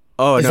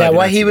 Oh, Is no, that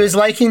why he was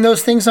liking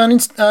those things on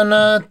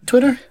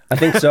Twitter? I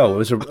think so. It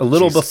was a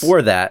little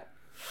before that.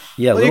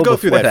 Yeah, well, a you little go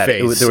through before that that.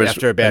 phase There was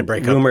after a bad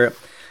breakup. Rumor,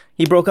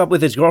 he broke up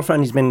with his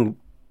girlfriend he's been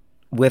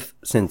with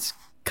since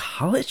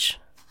college,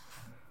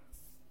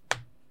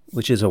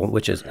 which is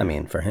I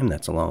mean, for him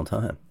that's a long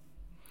time.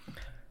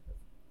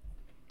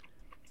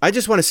 I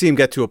just want to see him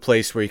get to a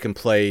place where he can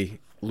play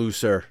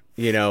looser,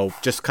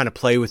 just kind of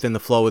play within the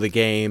flow of the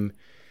game.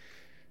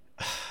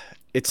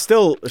 It's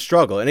still a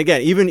struggle. And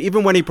again,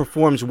 even when he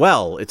performs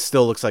well, it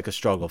still looks like a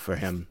struggle for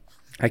him.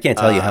 I can't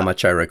tell you how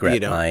much I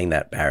regret buying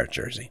that Barrett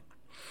jersey.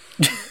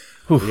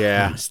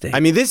 Yeah. I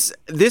mean, this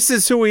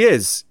is who he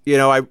is.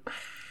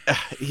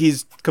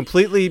 He's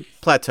completely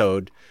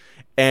plateaued,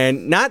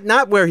 and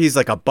not where he's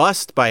like a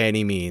bust by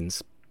any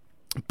means,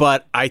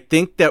 but I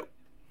think that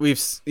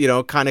we've,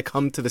 kind of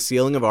come to the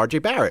ceiling of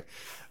RJ Barrett.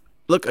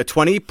 Look, a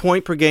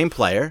 20-point per game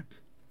player,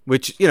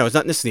 which, is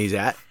nothing to sneeze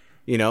at.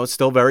 It's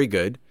still very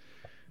good.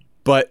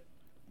 But,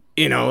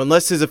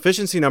 unless his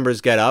efficiency numbers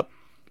get up,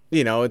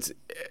 it's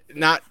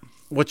not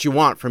what you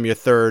want from your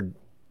third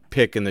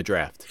pick in the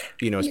draft,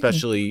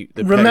 especially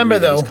the Remember,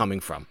 pedigree that he's though, coming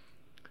from.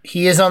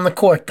 He is on the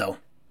court, though.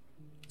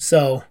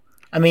 So,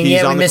 I mean,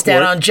 He's we on the missed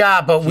court. out on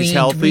Ja, but He's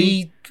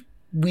healthy.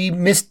 we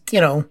missed,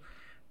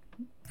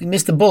 we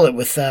missed the bullet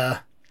with Zion.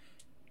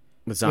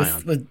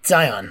 with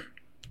Zion.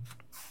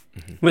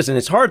 Listen,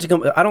 it's hard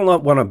to. I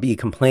don't want to be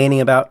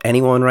complaining about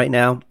anyone right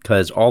now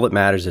because all that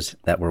matters is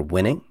that we're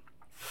winning.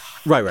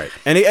 Right.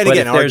 And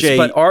again,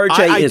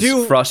 RJ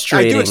is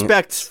frustrating. I do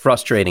expect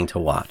frustrating to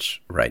watch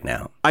right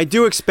now. I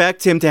do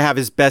expect him to have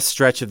his best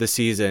stretch of the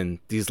season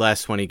these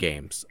last 20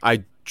 games.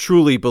 I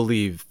truly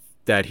believe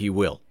that he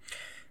will.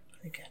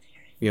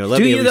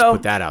 Let me at least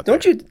put that out there.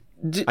 Don't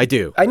you? I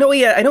do. I know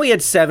he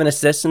had 7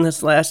 assists in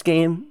this last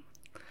game.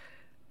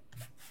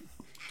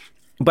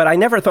 But I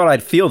never thought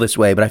I'd feel this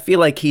way, but I feel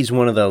like he's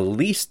one of the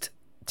least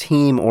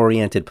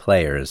team-oriented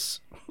players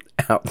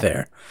out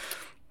there.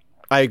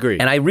 I agree.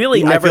 And I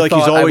really I never feel like thought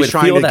he's I always would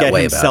trying feel to that get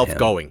way about himself him.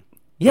 going.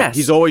 Yes.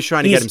 He's always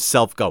trying to get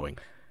himself going.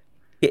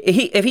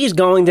 If he's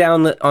going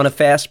down on a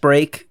fast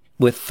break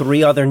with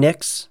 3 other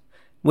Knicks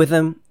with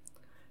him,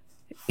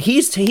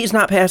 he's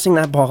not passing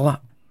that ball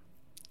up.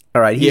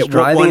 All right, he's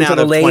driving into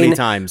the lane.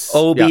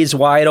 Obi's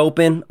wide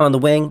open on the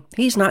wing.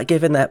 He's not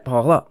giving that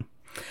ball up.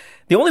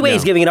 The only way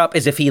he's giving it up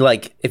is if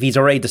he's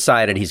already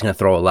decided he's going to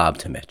throw a lob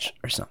to Mitch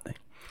or something.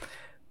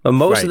 But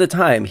most of the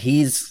time,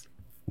 he's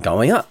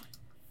going up.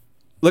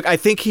 Look, I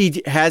think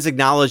he has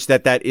acknowledged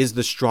that is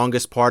the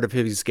strongest part of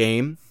his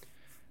game,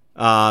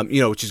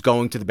 which is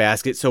going to the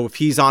basket. So if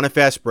he's on a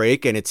fast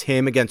break and it's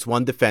him against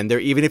one defender,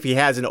 even if he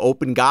has an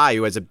open guy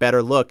who has a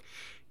better look,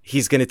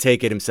 he's going to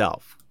take it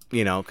himself.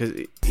 because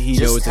he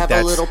knows that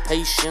that's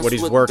what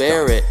he's worked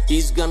on.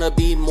 He's gonna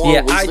be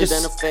more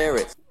than a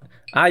ferret.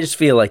 I just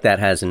feel like that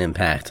has an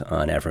impact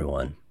on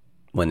everyone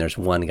when there's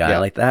one guy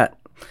like that.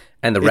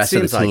 And the rest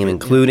of the team,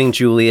 including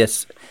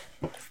Julius,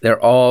 they're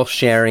all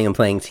sharing and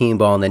playing team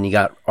ball. And then you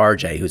got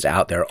RJ, who's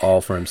out there all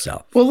for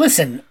himself. Well,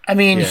 listen, I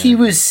mean,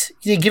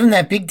 they give him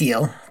that big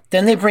deal.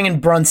 Then they bring in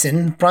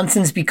Brunson.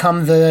 Brunson's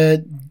become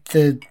the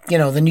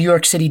New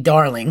York City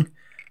darling.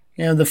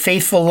 The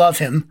faithful love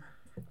him.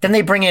 Then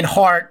they bring in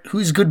Hart,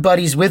 who's good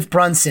buddies with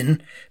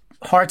Brunson.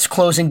 Hart's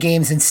closing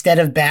games instead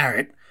of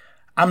Barrett.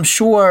 I'm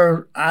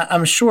sure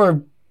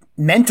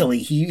mentally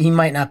he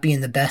might not be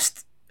in the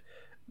best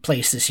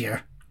place this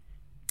year.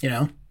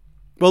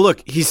 Well,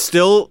 look, he's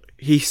still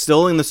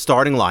in the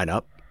starting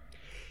lineup.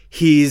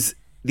 He's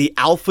the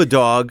alpha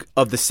dog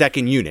of the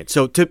second unit.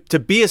 So to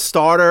be a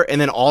starter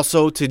and then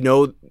also to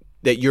know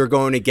that you're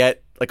going to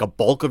get like a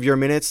bulk of your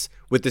minutes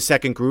with the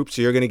second group,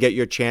 so you're going to get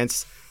your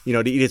chance,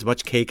 to eat as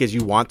much cake as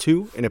you want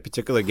to in a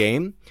particular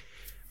game.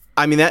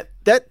 I mean,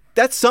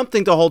 that's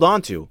something to hold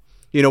on to.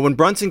 When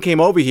Brunson came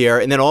over here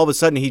and then all of a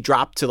sudden he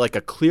dropped to like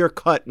a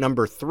clear-cut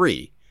number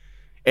 3.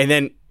 And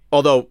then,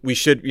 although we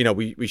should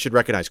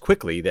recognize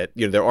quickly that,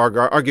 there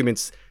are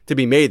arguments to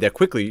be made that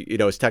quickly,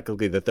 is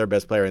technically the third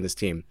best player in this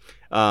team.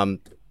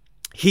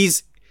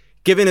 He's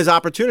given his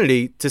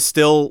opportunity to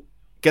still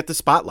get the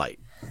spotlight.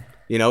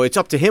 It's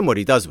up to him what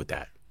he does with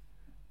that.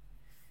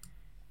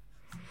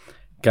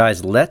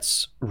 Guys,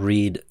 let's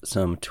read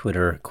some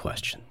Twitter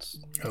questions.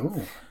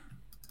 Oh.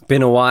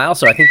 Been a while,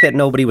 so I think that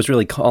nobody was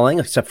really calling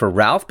except for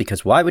Ralph,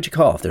 because why would you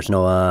call if there's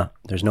no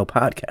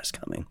podcast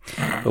coming?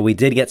 But we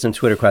did get some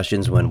Twitter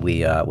questions when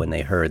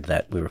they heard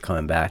that we were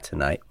coming back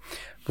tonight.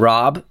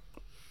 Rob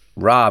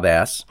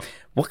asks,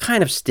 what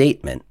kind of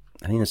statement,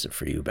 I think this is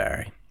for you,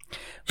 Barry,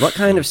 what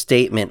kind of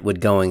statement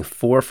would going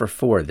 4 for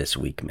 4 this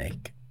week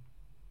make?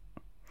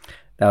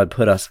 That would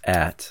put us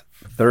at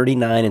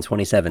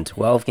 39-27,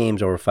 12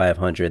 games over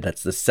 500.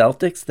 That's the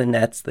Celtics, the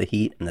Nets, the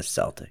Heat, and the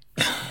Celtics.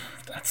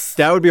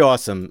 That would be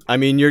awesome. I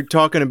mean, you're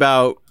talking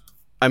about,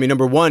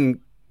 number one,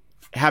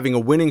 having a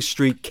winning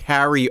streak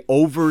carry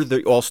over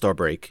the All-Star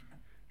break,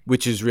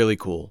 which is really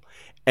cool.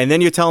 And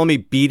then you're telling me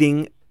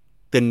beating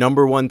the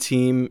number 1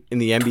 team in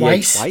the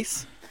NBA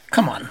twice?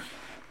 Come on.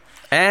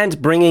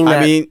 And bringing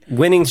that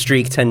winning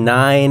streak to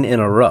 9 in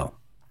a row.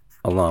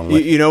 Along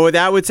with you know what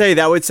that would say?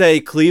 That would say,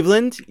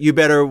 Cleveland, you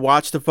better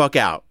watch the fuck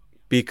out,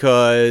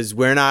 because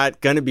we're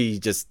not going to be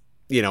just,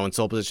 in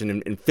sole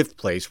position in 5th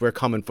place. We're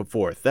coming for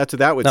 4th. That's what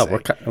that would say.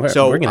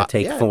 We're going to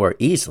take 4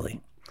 easily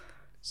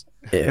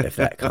if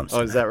that comes.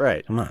 Is that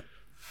right? Come on.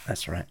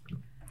 That's right.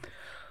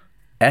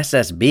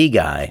 SSB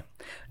guy,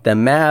 the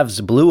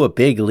Mavs blew a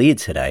big lead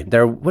today.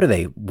 What are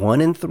they,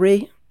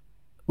 1-3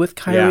 with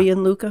Kyrie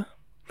and Luka?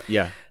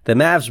 Yeah. The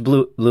Mavs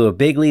blew a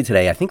big lead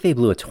today. I think they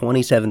blew a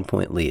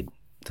 27-point lead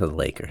to the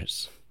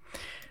Lakers.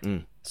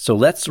 So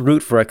let's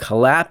root for a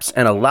collapse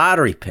and a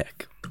lottery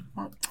pick.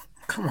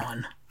 Come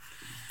on.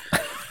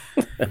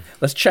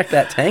 Let's check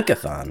that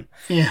tankathon.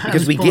 Yeah,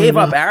 because we gave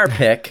up our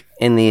pick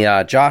in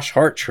the Josh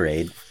Hart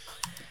trade.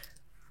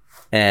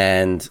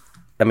 And,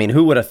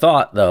 who would have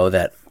thought, though,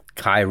 that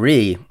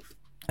Kyrie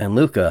and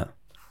Luka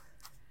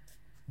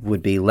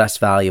would be more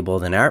valuable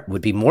than our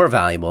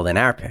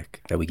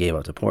pick that we gave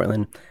up to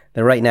Portland.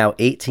 They're right now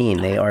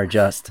 18. They are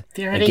just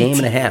a game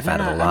and a half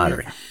out of the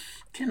lottery.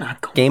 They're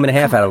not going. Game and a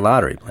half out of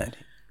lottery, Blandy.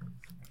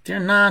 They're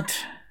not.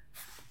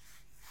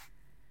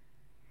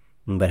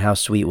 But how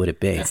sweet would it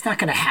be? That's not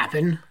going to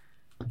happen.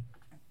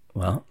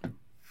 Well,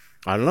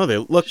 I don't know.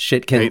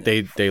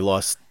 They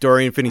lost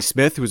Dorian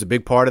Finney-Smith, who was a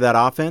big part of that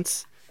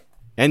offense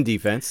and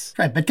defense.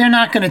 Right, but they're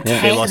not going to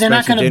tank. They're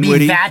not going to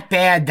be that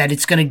bad that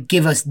it's going to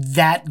give us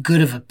that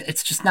good of a.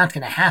 It's just not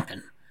going to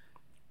happen.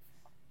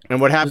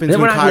 And what happens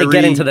when Kyrie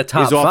get into the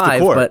top is off 5,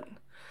 the court? But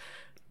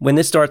when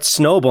this starts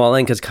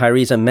snowballing because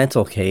Kyrie's a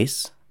mental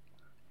case,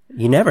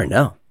 you never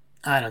know.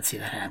 I don't see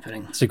that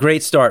happening. It's a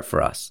great start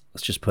for us.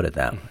 Let's just put it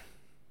that way.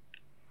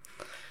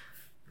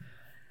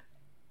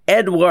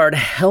 Edward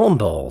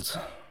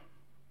Helmbold,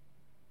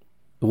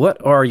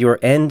 what are your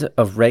end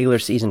of regular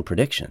season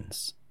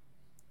predictions?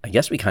 I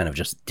guess we kind of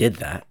just did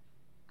that.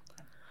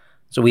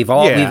 So we've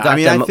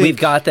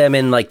got them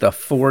in like the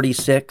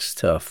 46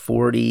 to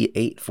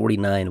 48,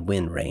 49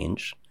 win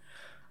range.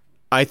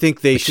 I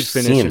think they should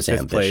finish in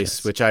 5th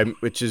place,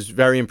 which is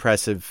very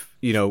impressive.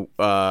 If you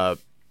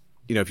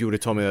would have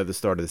told me at the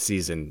start of the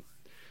season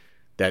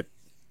that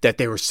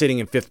they were sitting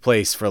in 5th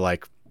place for a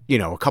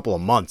couple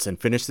of months and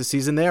finish the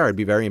season there, I'd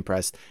be very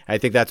impressed. I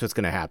think that's what's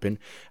going to happen.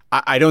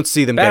 I don't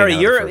see them. Barry,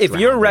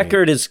 your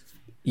record is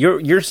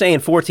you're saying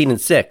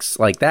 14-6,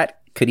 like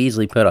that could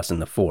easily put us in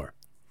the 4.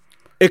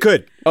 It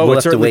could. We'll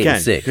it certainly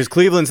can, because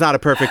Cleveland's not a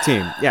perfect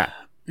team. Yeah.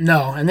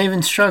 No, and they've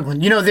been struggling.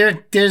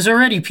 There's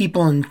already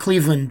people in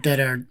Cleveland that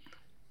are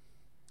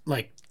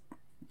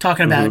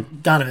talking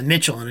about Donovan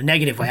Mitchell in a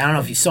negative way. I don't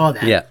know if you saw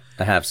that. Yeah,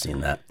 I have seen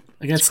that.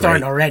 It's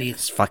starting already.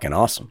 It's fucking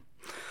awesome.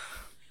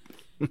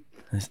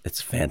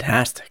 It's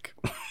fantastic.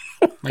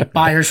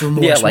 Buyer's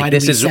remorse. Why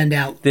did we send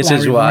out? This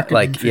Larry is what,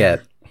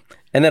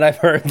 And then I've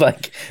heard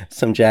like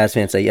some Jazz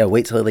fans say, "Yeah,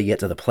 wait till they get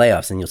to the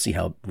playoffs, and you'll see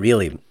how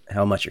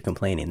much you're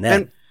complaining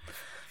then."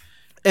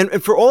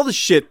 And for all the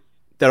shit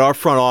that our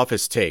front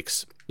office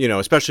takes,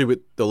 especially with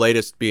the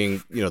latest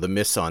being, the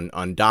miss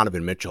on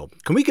Donovan Mitchell,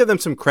 can we give them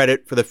some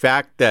credit for the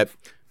fact that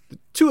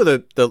two of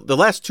the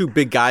last two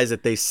big guys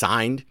that they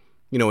signed,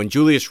 and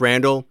Julius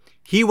Randle,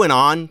 he went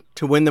on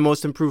to win the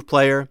Most Improved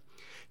Player.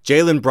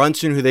 Jalen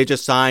Brunson, who they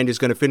just signed, is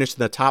going to finish in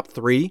the top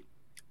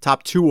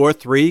 2 or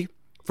 3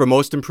 for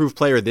Most Improved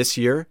Player this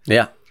year.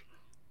 Yeah.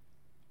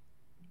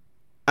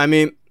 I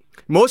mean,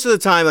 most of the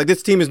time, like,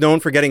 this team is known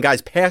for getting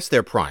guys past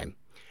their prime.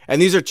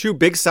 And these are two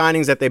big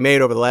signings that they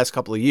made over the last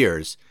couple of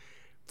years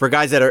for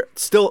guys that are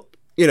still,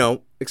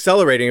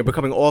 accelerating and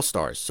becoming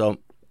all-stars. So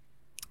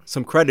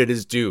some credit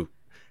is due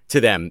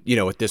to them,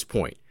 at this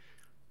point,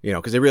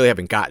 because they really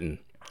haven't gotten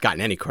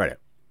any credit.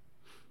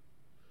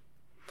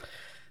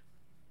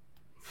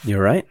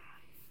 You're right.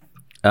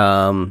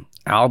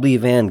 Albie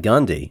Van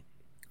Gundy.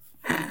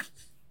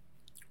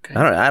 Okay.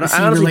 I honestly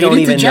related don't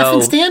even to Jeff know.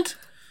 And Stant?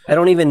 I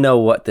don't even know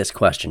what this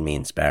question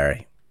means,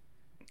 Barry.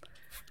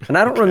 And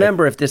I don't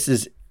remember if this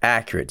is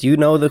accurate. Do you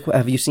know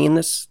have you seen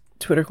this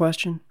Twitter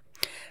question?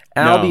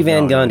 Albie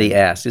Van Gundy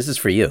asks, this is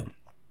for you,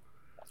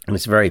 and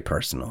it's very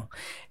personal.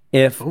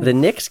 If the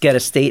Knicks get a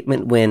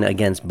statement win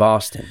against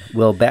Boston,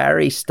 will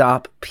Barry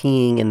stop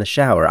peeing in the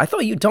shower? I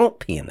thought you don't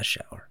pee in the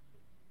shower.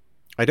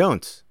 I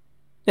don't.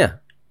 Yeah.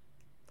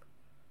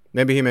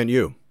 Maybe he meant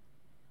you.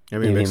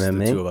 Maybe he mixed the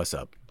me? two of us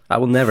up. I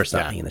will never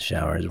stop peeing in the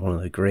shower. It's one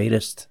of the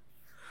greatest.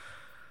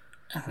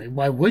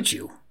 Why would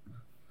you?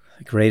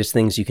 The greatest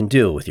things you can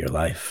do with your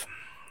life.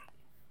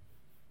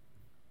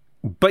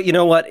 But you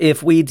know what?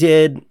 If we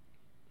did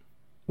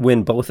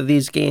win both of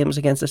these games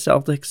against the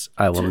Celtics,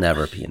 I will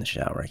never pee in the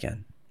shower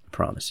again. I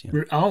promise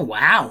you. Oh,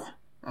 wow.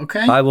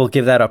 Okay. I will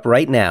give that up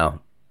right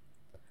now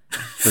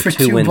for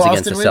 2 wins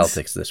against the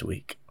Celtics this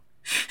week.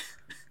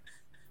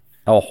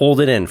 I'll hold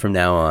it in from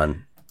now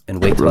on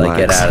and wait till I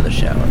get out of the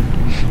shower.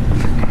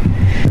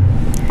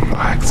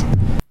 Relax.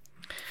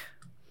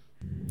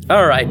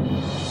 All right.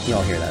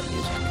 Y'all hear that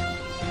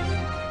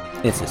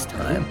music. It's this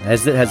time.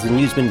 Has the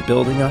news been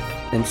building up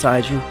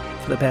inside you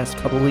for the past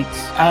couple weeks?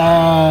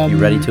 You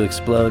ready to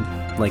explode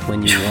like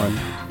when you won?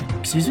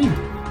 Excuse me?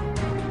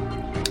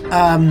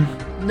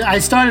 I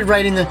started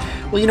writing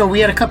we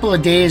had a couple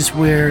of days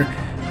where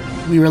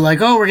we were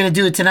like, oh, we're going to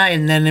do it tonight,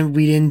 and then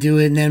we didn't do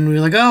it, and then we were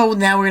like, oh,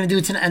 now we're going to do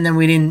it tonight, and then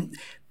we didn't.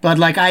 But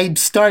like I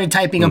started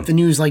typing up the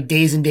news like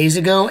days and days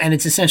ago, and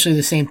it's essentially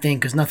the same thing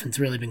because nothing's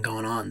really been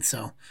going on.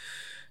 So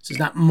there's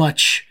not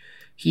much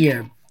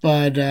here.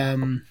 But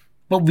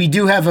we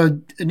do have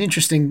an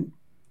interesting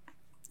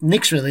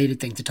Knicks-related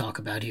thing to talk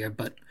about here.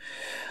 But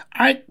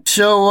all right,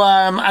 so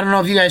I don't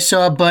know if you guys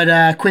saw,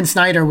 but Quinn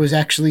Snyder was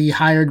actually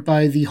hired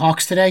by the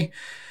Hawks today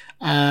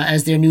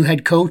as their new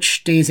head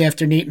coach, days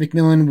after Nate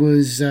McMillan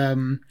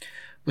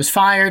was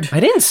fired. I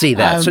didn't see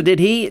that. So did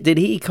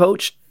he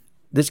coach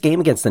this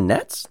game against the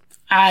Nets?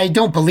 I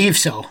don't believe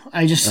so.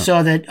 I just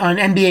saw that on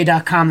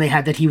NBA.com they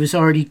had that he was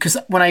already, because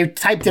when I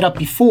typed it up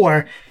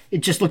before, it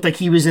just looked like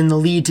he was in the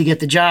lead to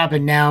get the job,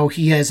 and now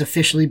he has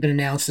officially been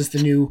announced as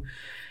the new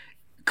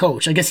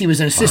coach. I guess he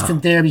was an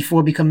assistant there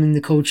before becoming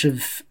the coach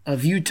of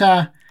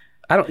Utah.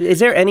 Is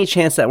there any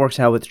chance that works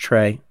out with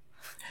Trey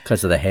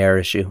because of the hair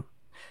issue?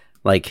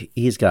 Like,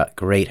 he's got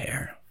great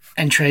hair.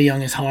 And Trae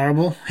Young is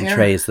horrible hair? And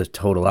Trey is the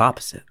total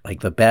opposite.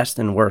 Like, the best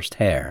and worst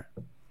hair.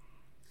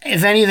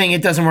 If anything,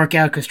 it doesn't work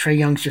out because Trae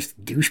Young's just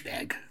a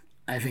douchebag.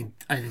 I think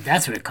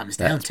that's what it comes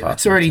down to.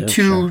 It's already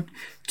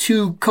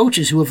two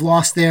coaches who have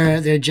lost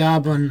their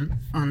job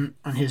on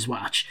his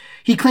watch.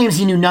 He claims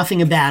he knew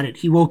nothing about it.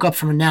 He woke up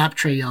from a nap,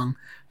 Trae Young,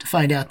 to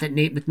find out that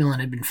Nate McMillan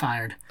had been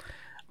fired.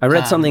 I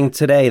read something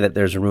today that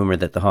there's a rumor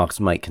that the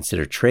Hawks might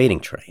consider trading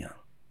Trae Young.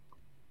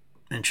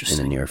 Interesting.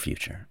 In the near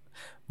future.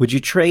 Would you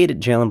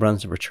trade Jalen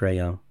Brunson for Trae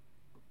Young?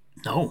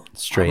 No.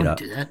 Straight up.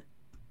 Do that.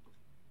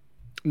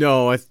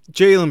 No,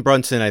 Jalen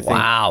Brunson, I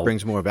think,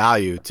 brings more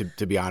value,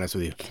 to be honest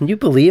with you. Can you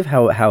believe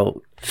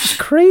how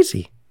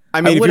crazy?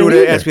 I mean, if you would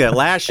have asked me that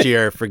last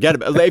year, forget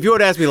about it. If you would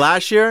have asked me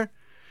last year,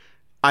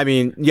 I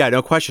mean, yeah,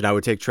 no question, I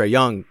would take Trae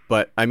Young.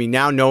 But, I mean,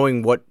 now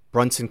knowing what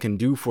Brunson can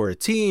do for a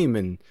team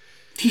and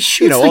he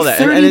shoots all like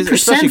that, 30% and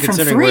especially from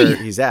considering three. where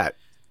he's at.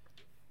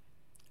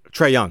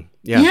 Trae Young,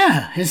 yeah.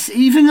 Yeah,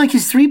 even like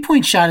his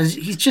 3-point shot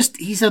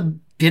he's a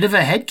bit of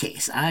a head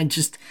case.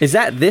 Is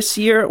that this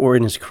year or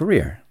in his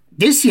career?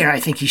 This year, I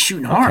think he's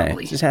shooting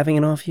horribly. He's having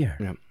an off year.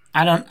 Yeah.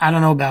 I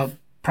don't know about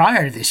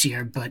prior to this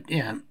year, but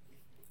yeah.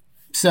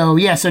 So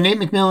Nate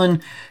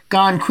McMillan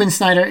gone. Quinn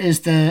Snyder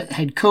is the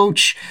head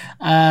coach.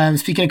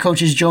 Speaking of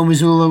coaches, Joe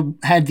Mazzulla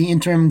had the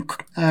interim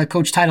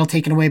coach title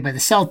taken away by the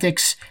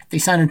Celtics. They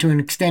signed him to an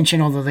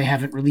extension, although they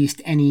haven't released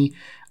any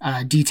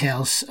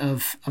details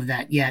of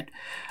that yet.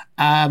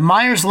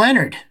 Myers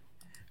Leonard,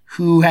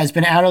 who has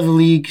been out of the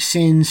league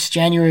since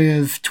January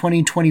of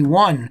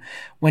 2021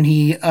 when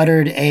he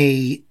uttered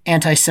a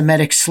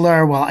anti-Semitic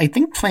slur while I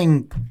think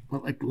playing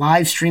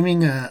live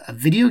streaming a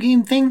video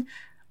game thing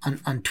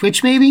on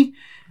Twitch maybe,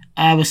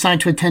 was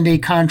signed to a 10-day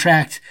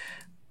contract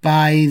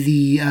by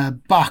the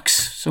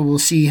Bucks. So we'll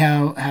see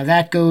how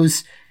that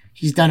goes.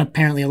 He's done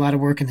apparently a lot of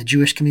work in the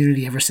Jewish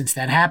community ever since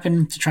that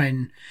happened to try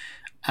and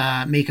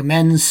make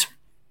amends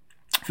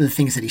for the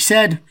things that he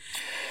said.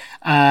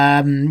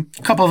 A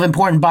couple of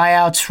important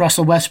buyouts.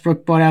 Russell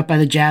Westbrook bought out by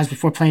the Jazz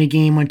before playing a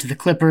game, went to the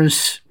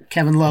Clippers.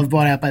 Kevin Love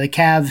bought out by the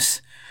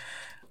Cavs,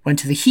 went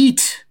to the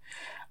Heat.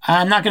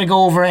 I'm not going to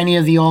go over any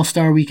of the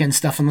All-Star Weekend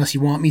stuff unless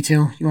you want me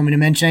to. You want me to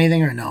mention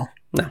anything or no?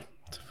 No.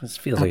 It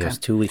feels like it was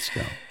 2 weeks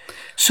ago.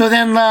 So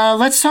then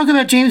let's talk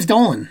about James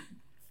Dolan.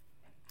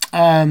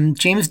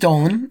 James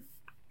Dolan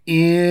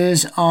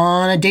is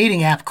on a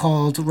dating app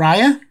called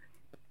Raya.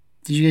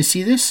 Did you guys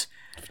see this?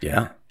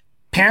 Yeah.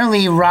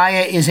 Apparently,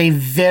 Raya is a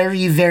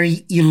very,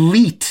 very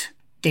elite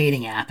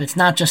dating app. It's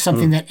not just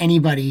something that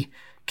anybody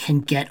can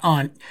get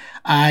on.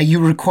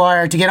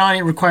 To get on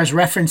it requires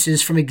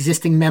references from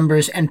existing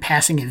members and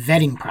passing a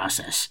vetting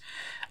process.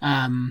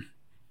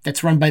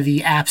 That's run by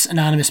the app's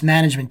anonymous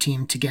management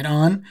team to get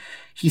on.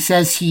 He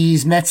says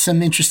he's met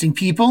some interesting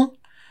people.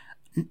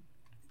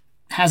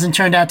 Hasn't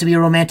turned out to be a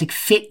romantic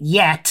fit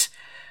yet,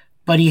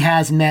 but he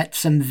has met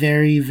some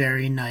very,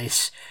 very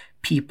nice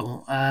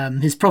people.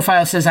 His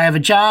profile says, I have a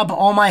job,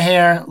 all my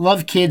hair,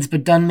 love kids,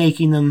 but done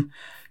making them,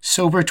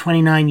 sober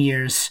 29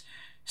 years,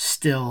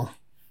 still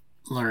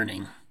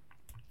learning.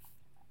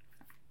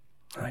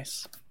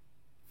 Nice.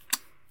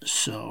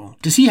 So,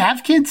 does he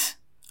have kids?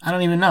 I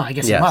don't even know. I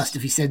guess Yes. he must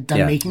if he said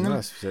done making them.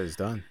 Yes, he said he's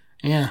done.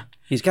 Yeah.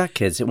 He's got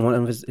kids. One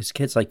of his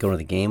kids like going to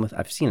the game.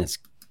 I've seen his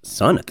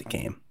son at the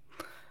game.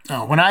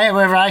 Oh,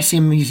 whenever I see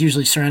him, he's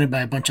usually surrounded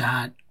by a bunch of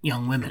hot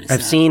young women.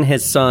 I've seen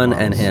his son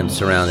and him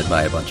surrounded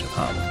by a bunch of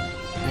hot women.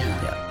 Yeah.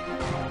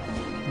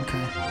 Okay.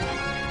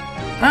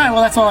 All right,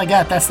 well, that's all I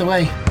got. That's the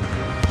way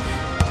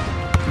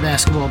the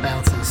basketball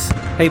bounces.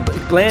 Hey,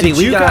 Blandy,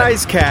 Did you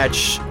guys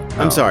catch...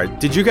 I'm sorry.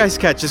 Did you guys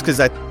catch, just because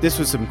this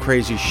was some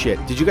crazy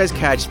shit, did you guys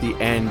catch the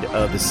end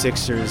of the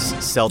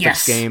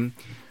Sixers-Celtics game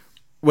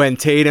when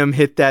Tatum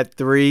hit that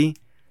three?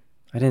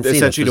 I didn't see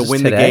essentially this. to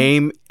win the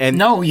game.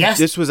 And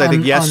this was, I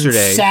think,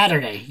 yesterday. On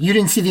Saturday. You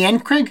didn't see the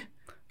end, Craig?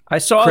 I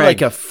saw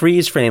like a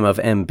freeze frame of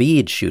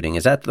Embiid shooting.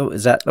 Is that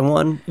the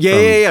one?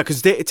 Yeah.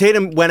 Because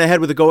Tatum went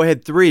ahead with a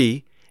go-ahead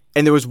three,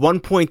 and there was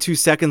 1.2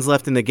 seconds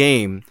left in the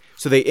game.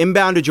 So they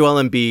inbounded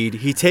Joel Embiid.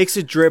 He takes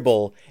a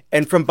dribble,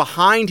 and from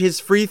behind his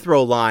free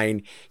throw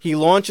line, he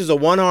launches a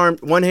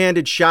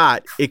one-handed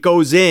shot. It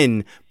goes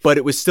in, but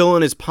it was still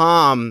in his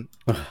palm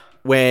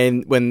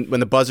when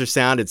the buzzer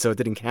sounded, so it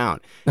didn't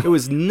count. It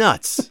was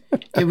nuts.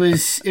 It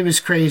was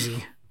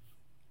crazy.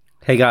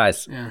 Hey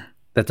guys,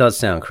 that does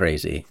sound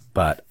crazy,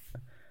 but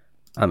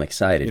I'm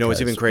excited. You know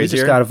what's even crazier?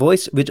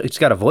 We just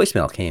got a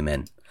voicemail came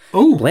in.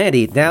 Ooh,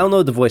 Blandy,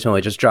 download the voicemail I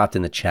just dropped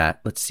in the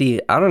chat. Let's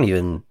see. I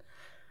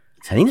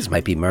think this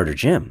might be Murder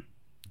Jim.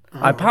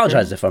 I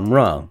apologize if I'm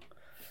wrong,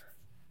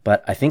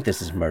 but I think this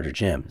is Murder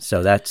Jim.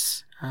 So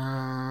that's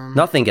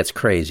nothing gets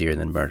crazier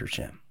than Murder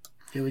Jim.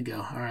 Here we go.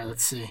 All right,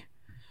 let's see.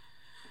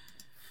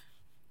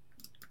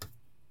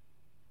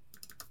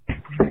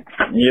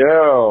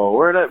 Yo,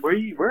 where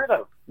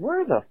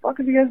the fuck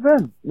have you guys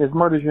been? It's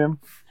Murder Jim.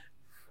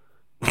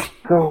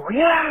 So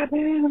yeah,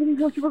 man, everything's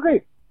going super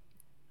great.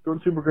 Going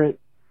super great.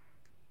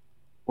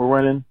 We're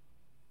winning.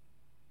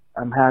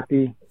 I'm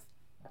happy.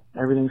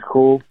 Everything's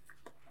cool.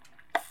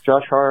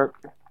 Josh Hart,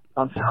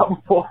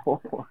 unstoppable.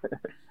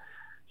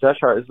 Josh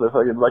Hart is the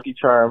fucking Lucky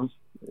Charms.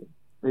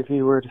 If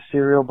he were to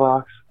cereal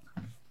box.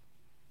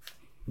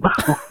 But,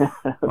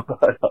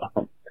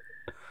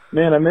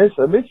 man, I miss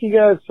you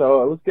guys.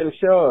 So let's get a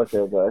show out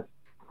there, guys.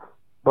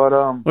 But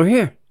we're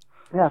here.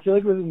 Yeah, I feel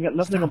like we've got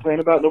nothing to complain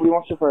about. Nobody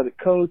wants to fire the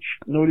coach.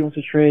 Nobody wants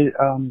to trade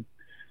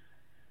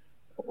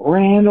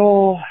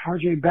Randall,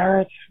 RJ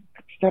Barrett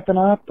stepping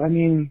up. I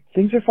mean,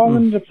 things are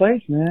falling into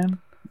place, man.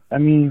 I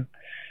mean,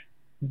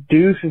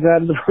 Deuce is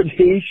out of the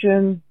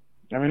rotation.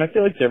 I mean, I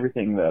feel like it's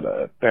everything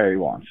that Barry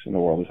wants in the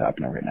world is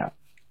happening right now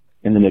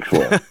in the Knicks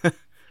world.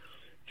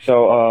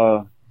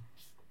 So,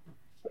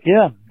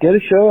 yeah, get a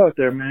show out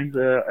there, man.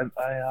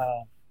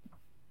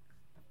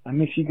 I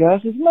miss you guys.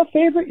 You're my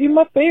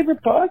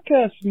favorite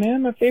podcast,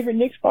 man. My favorite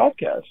Knicks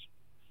podcast.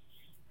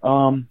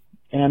 And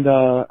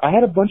I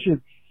had a bunch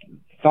of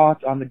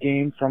thoughts on the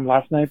game from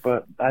last night,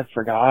 but I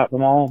forgot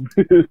them all.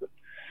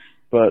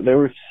 But they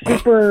were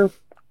super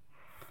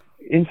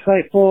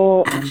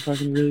insightful and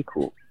fucking really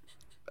cool.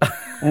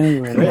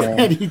 Anyway,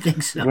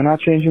 we're not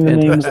changing the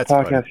name of the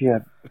podcast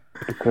yet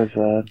because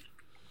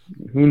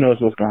who knows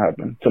what's gonna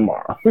happen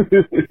tomorrow.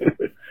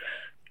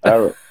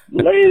 All right.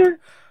 Later.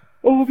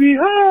 Obi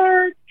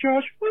Hart,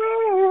 Josh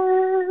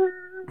Hart.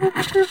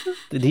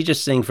 Did he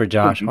just sing for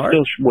Josh Hart?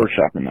 I'm still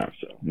workshopping that,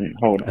 so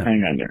hold on,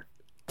 hang on there.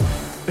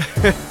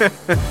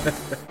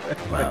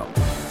 Wow.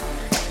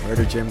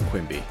 Murder Jim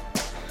Quimby.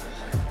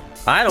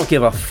 I don't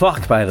give a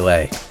fuck, by the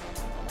way,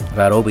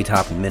 about Obi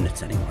topping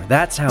minutes anymore.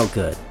 That's how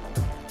good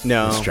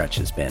the stretch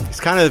has been. It's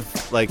kind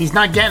of like he's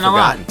not getting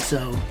forgotten. a lot,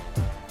 so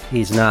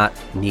he's not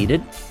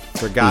needed.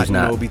 Forgotten. He's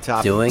not Obi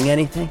topping. doing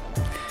anything.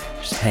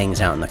 Just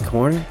hangs out in the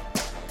corner.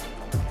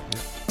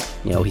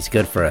 You know, he's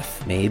good for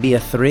maybe a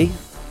 3.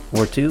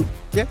 or 2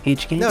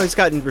 each game. No, he's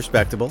gotten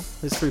respectable.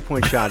 His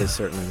 3-point shot is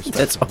certainly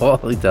respectable.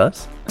 That's all he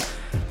does.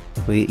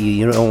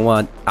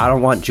 I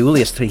don't want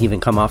Julius to even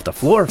come off the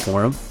floor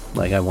for him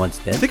like I once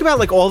did. Think about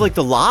like all like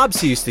the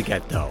lobs he used to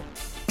get though.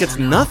 He gets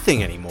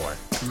nothing anymore.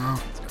 No.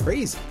 It's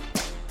crazy.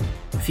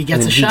 If he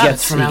gets a shot,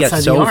 it's from outside the arc.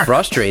 He gets so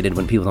frustrated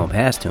when people don't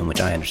pass to him, which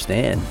I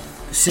understand.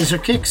 Scissor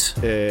kicks.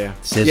 Yeah.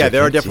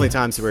 There are definitely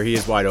times where he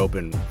is wide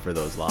open for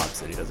those lobs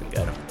that he doesn't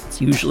get them. It's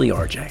usually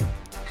RJ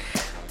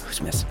who's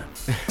missing him.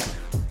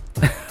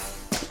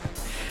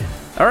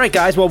 All right,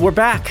 guys. Well, we're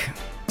back.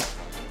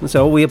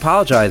 So we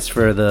apologize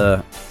for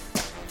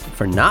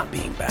not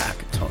being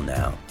back until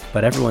now,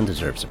 but everyone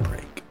deserves a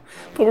break.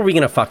 What were we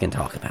gonna fucking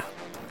talk about?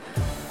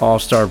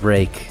 All-Star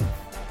break,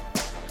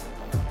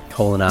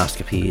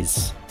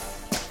 colonoscopies.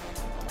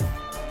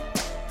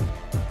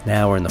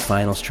 Now we're in the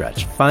final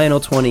stretch. Final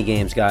 20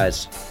 games,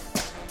 guys.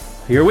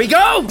 Here we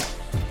go!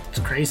 It's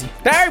crazy.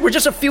 Barry, we're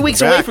just a few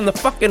weeks away from the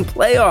fucking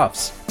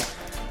playoffs.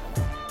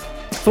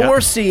 4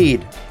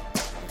 seed.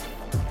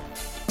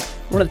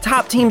 One of the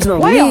top teams in the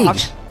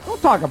playoffs? league.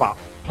 Don't talk about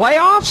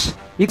playoffs.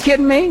 You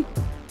kidding me?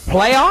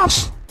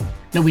 Playoffs?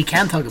 No, we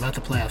can talk about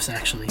the playoffs,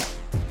 actually.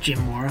 Jim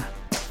Mora.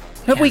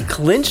 Have we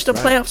clinched a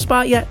playoff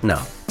spot yet?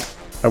 No.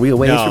 Are we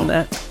away from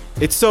that?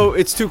 It's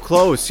too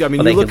close. I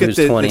mean, you look at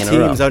the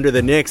teams under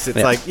the Knicks. It's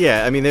like,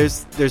 I mean,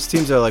 there's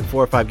teams that are like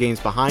 4 or 5 games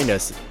behind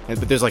us,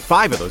 but there's like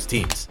 5 of those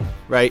teams,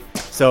 right?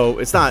 So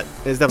it's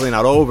definitely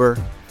not over.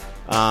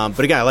 But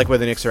again, I like where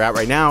the Knicks are at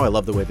right now. I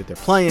love the way that they're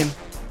playing.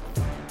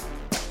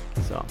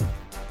 So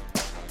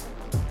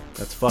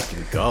let's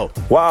fucking go.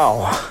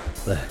 Wow.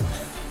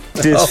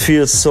 This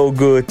feels so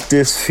good.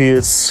 This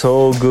feels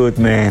so good,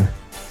 man.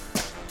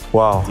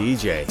 Wow.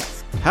 DJ.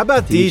 How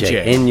about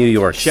DJ? In New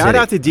York City. Shout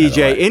out to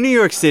DJ in New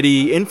York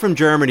City, in from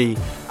Germany.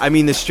 I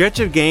mean, the stretch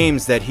of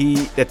games that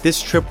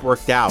this trip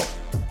worked out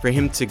for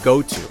him to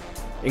go to,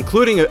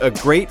 including a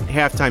great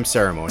halftime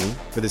ceremony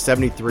for the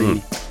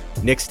 73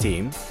 Knicks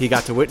team. He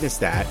got to witness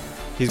that.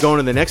 He's going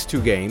to the next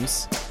 2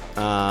 games,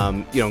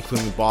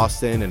 including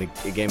Boston and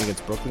a game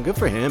against Brooklyn. Good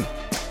for him.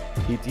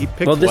 He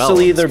picked well. This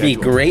will either be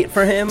great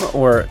for him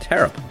or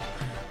terrible.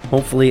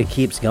 Hopefully it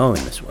keeps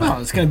going this way.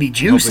 Well, it's going to be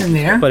juice in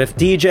there. But if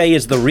DJ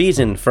is the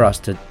reason for us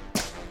to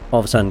all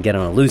of a sudden get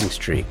on a losing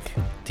streak,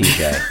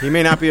 DJ, he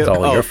may not be. It's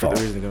all your fault.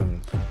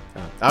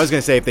 I was going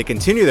to say, if they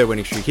continue their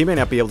winning streak, he may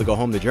not be able to go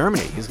home to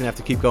Germany. He's going to have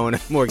to keep going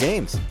more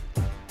games.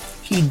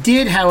 He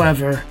did,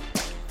 however,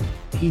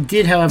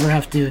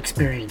 have to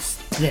experience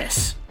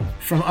this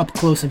from up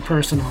close and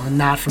personal and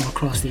not from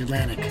across the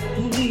Atlantic.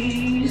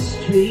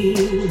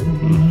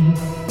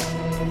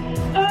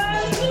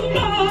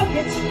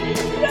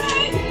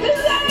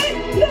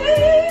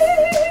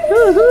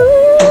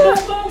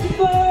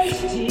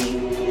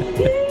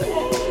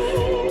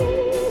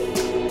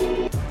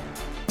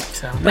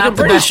 So, not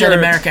the best that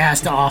America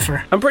has to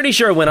offer. I'm pretty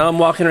sure when I'm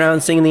walking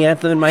around singing the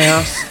anthem in my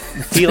house,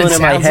 feeling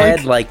in my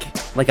head like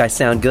I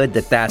sound good,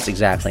 that's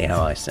exactly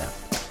how I sound.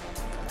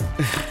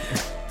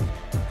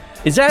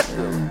 Is that?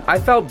 I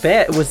felt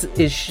bad.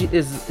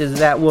 Is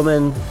that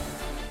woman?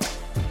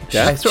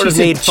 Yeah. I sort of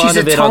made fun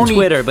of it on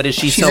Twitter, but is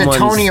she someone's?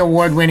 She's a Tony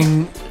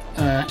Award-winning.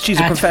 She's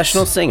a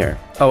professional singer.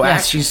 Oh,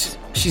 yes,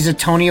 she's a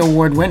Tony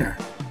Award winner.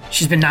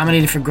 She's been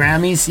nominated for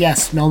Grammys.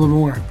 Yes, Melba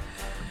Moore.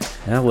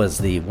 That was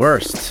the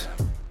worst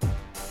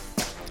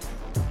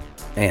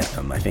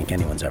anthem I think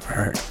anyone's ever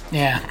heard.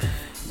 Yeah.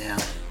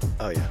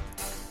 Oh yeah.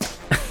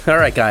 All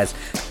right, guys.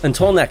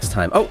 Until next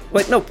time. Oh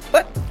wait, no.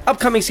 What?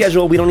 Upcoming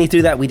schedule. We don't need to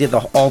do that. We did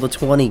all the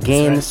 20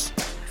 games.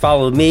 Right.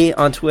 Follow me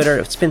on Twitter.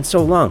 It's been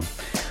so long.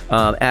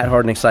 At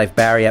Hard Knicks Life,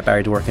 Barry, at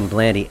Barry Dworkin,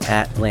 Blandy,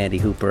 at Blandy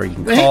Hooper. You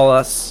can call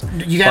us.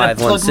 You gotta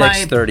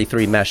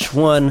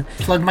 516-33-MESH-1.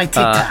 Plug my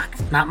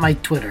TikTok, not my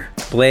Twitter.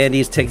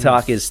 Blandy's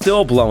TikTok is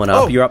still blowing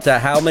up. You're up to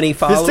how many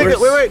followers?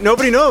 Wait.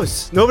 Nobody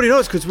knows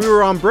because we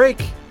were on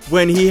break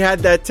when he had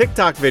that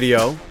TikTok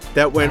video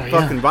that went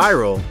fucking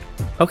viral.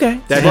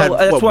 Okay. That had,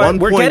 that's what,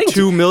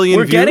 1.2 million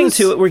views?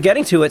 We're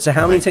getting to it. So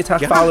how many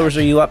TikTok followers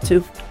are you up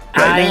to?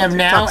 I am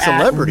now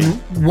at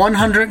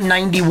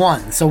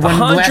 191. So when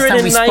last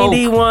time we spoke,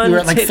 we were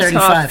at like TikTok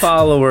 35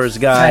 followers,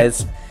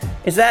 guys.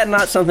 Is that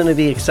not something to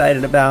be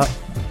excited about?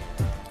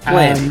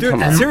 Dude,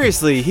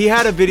 seriously, he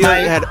had a video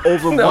that had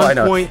over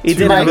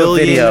 1.2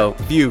 million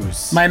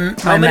views.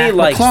 How many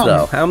likes,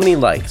 though? How many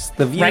likes?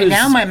 The views. Right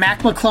now, my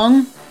Mac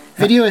McClung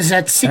video is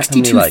at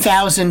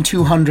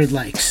 62,200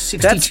 likes.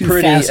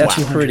 62,000.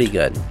 That's pretty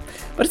good.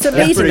 But it's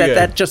amazing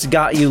that just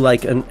got you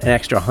like an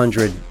extra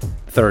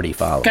 130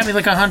 followers. Got me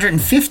like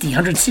 150,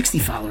 160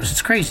 followers.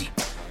 It's crazy.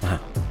 Wow.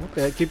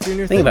 Okay, keep doing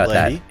your thing. Think about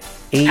Blandy.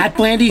 that. At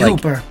Blandy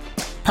Hooper,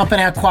 pumping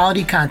out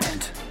quality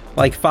content.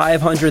 Like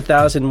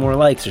 500,000 more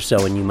likes or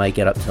so, and you might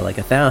get up to like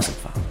 1,000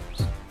 followers.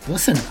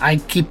 Listen, I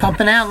keep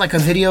pumping out like a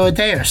video a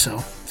day or so.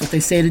 That's what they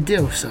say to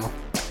do. So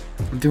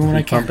I'm doing what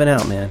I can. Keep pumping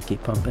out, man.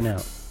 Keep pumping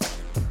out.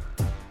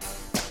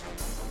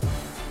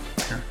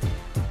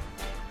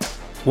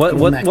 What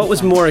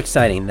was more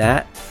exciting,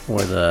 that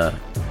or the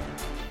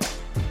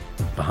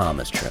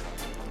Bahamas trip?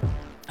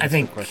 I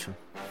think. What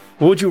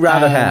would you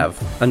rather have?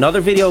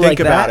 Another video like that?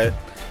 Think about it.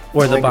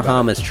 or the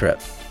Bahamas trip?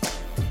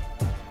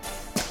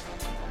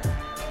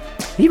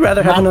 He'd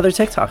rather have another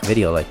TikTok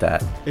video like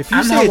that. If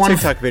you say a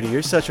TikTok video,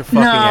 you're such a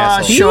fucking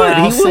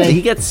asshole. He would.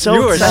 He gets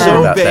so excited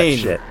about that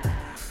shit.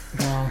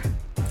 No.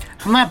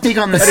 I'm not big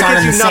on the sun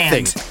and the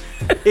sand.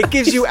 It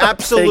gives you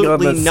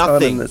absolutely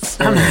nothing.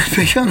 I'm not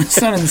big on the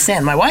sun and the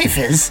sand. My wife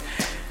is.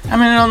 I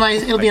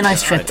mean, it'll be a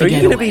nice trip to get away. Are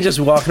you going to be just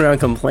walking around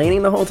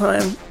complaining the whole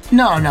time?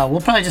 No.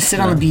 We'll probably just sit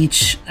on the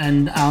beach,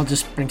 and I'll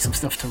just bring some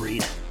stuff to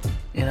read.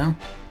 You know?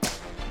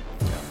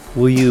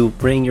 Will you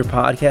bring your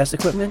podcast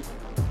equipment?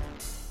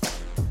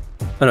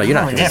 Oh, no, you're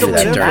not going to do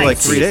that during like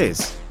 3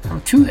 days.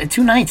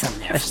 2 nights I'm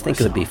there. I just think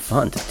it would be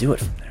fun to do it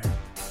from there.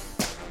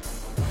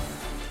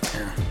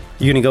 Yeah.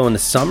 You going to go in the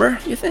summer,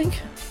 you think?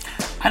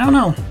 I don't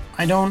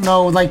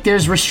know. Like,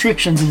 there's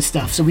restrictions and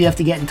stuff, so we have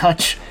to get in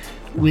touch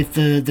with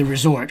the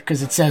resort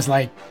because it says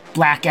like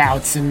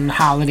blackouts and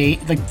holiday.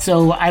 Like,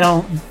 so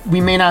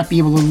we may not be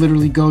able to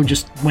literally go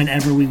just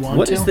whenever we want to.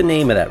 What is the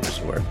name of that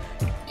resort?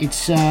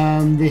 It's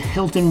the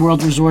Hilton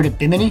World Resort at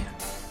Bimini.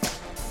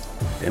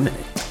 Bimini?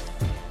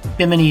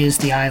 Bimini is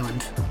the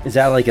island. Is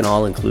that like an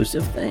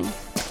all-inclusive thing?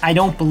 I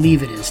don't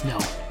believe it is, no.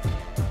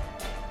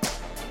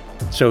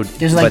 So,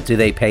 but do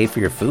they pay for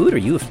your food or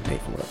you have to pay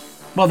for it?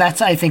 Well,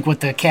 that's, I think, what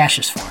the cash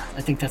is for.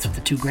 I think that's what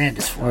the $2,000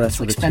 is for. Oh, that's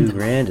what the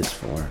 $2,000 is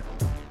for.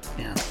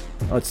 Yeah.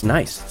 Oh, it's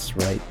nice. It's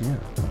right. Yeah.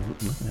 Oh,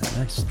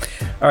 nice.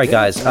 All right,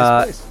 guys.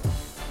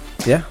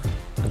 Yeah.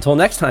 Until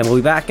next time, we'll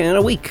be back in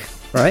a week,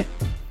 right?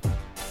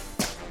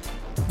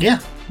 Yeah.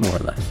 More or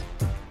less.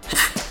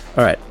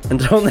 All right.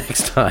 Until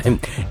next time,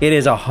 it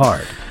is a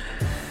hard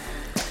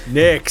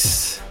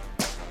Knicks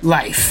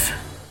life.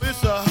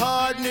 It's a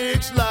hard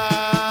Knicks life.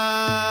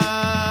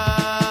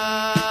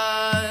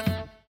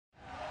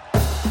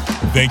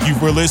 Thank you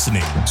for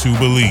listening to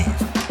Believe.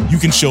 You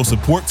can show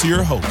support to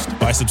your host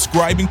by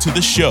subscribing to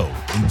the show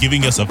and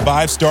giving us a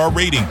 5-star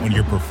rating on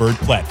your preferred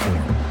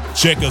platform.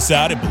 Check us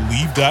out at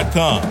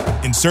Believe.com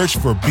and search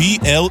for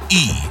BLEAV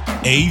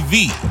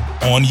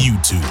on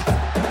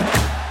YouTube.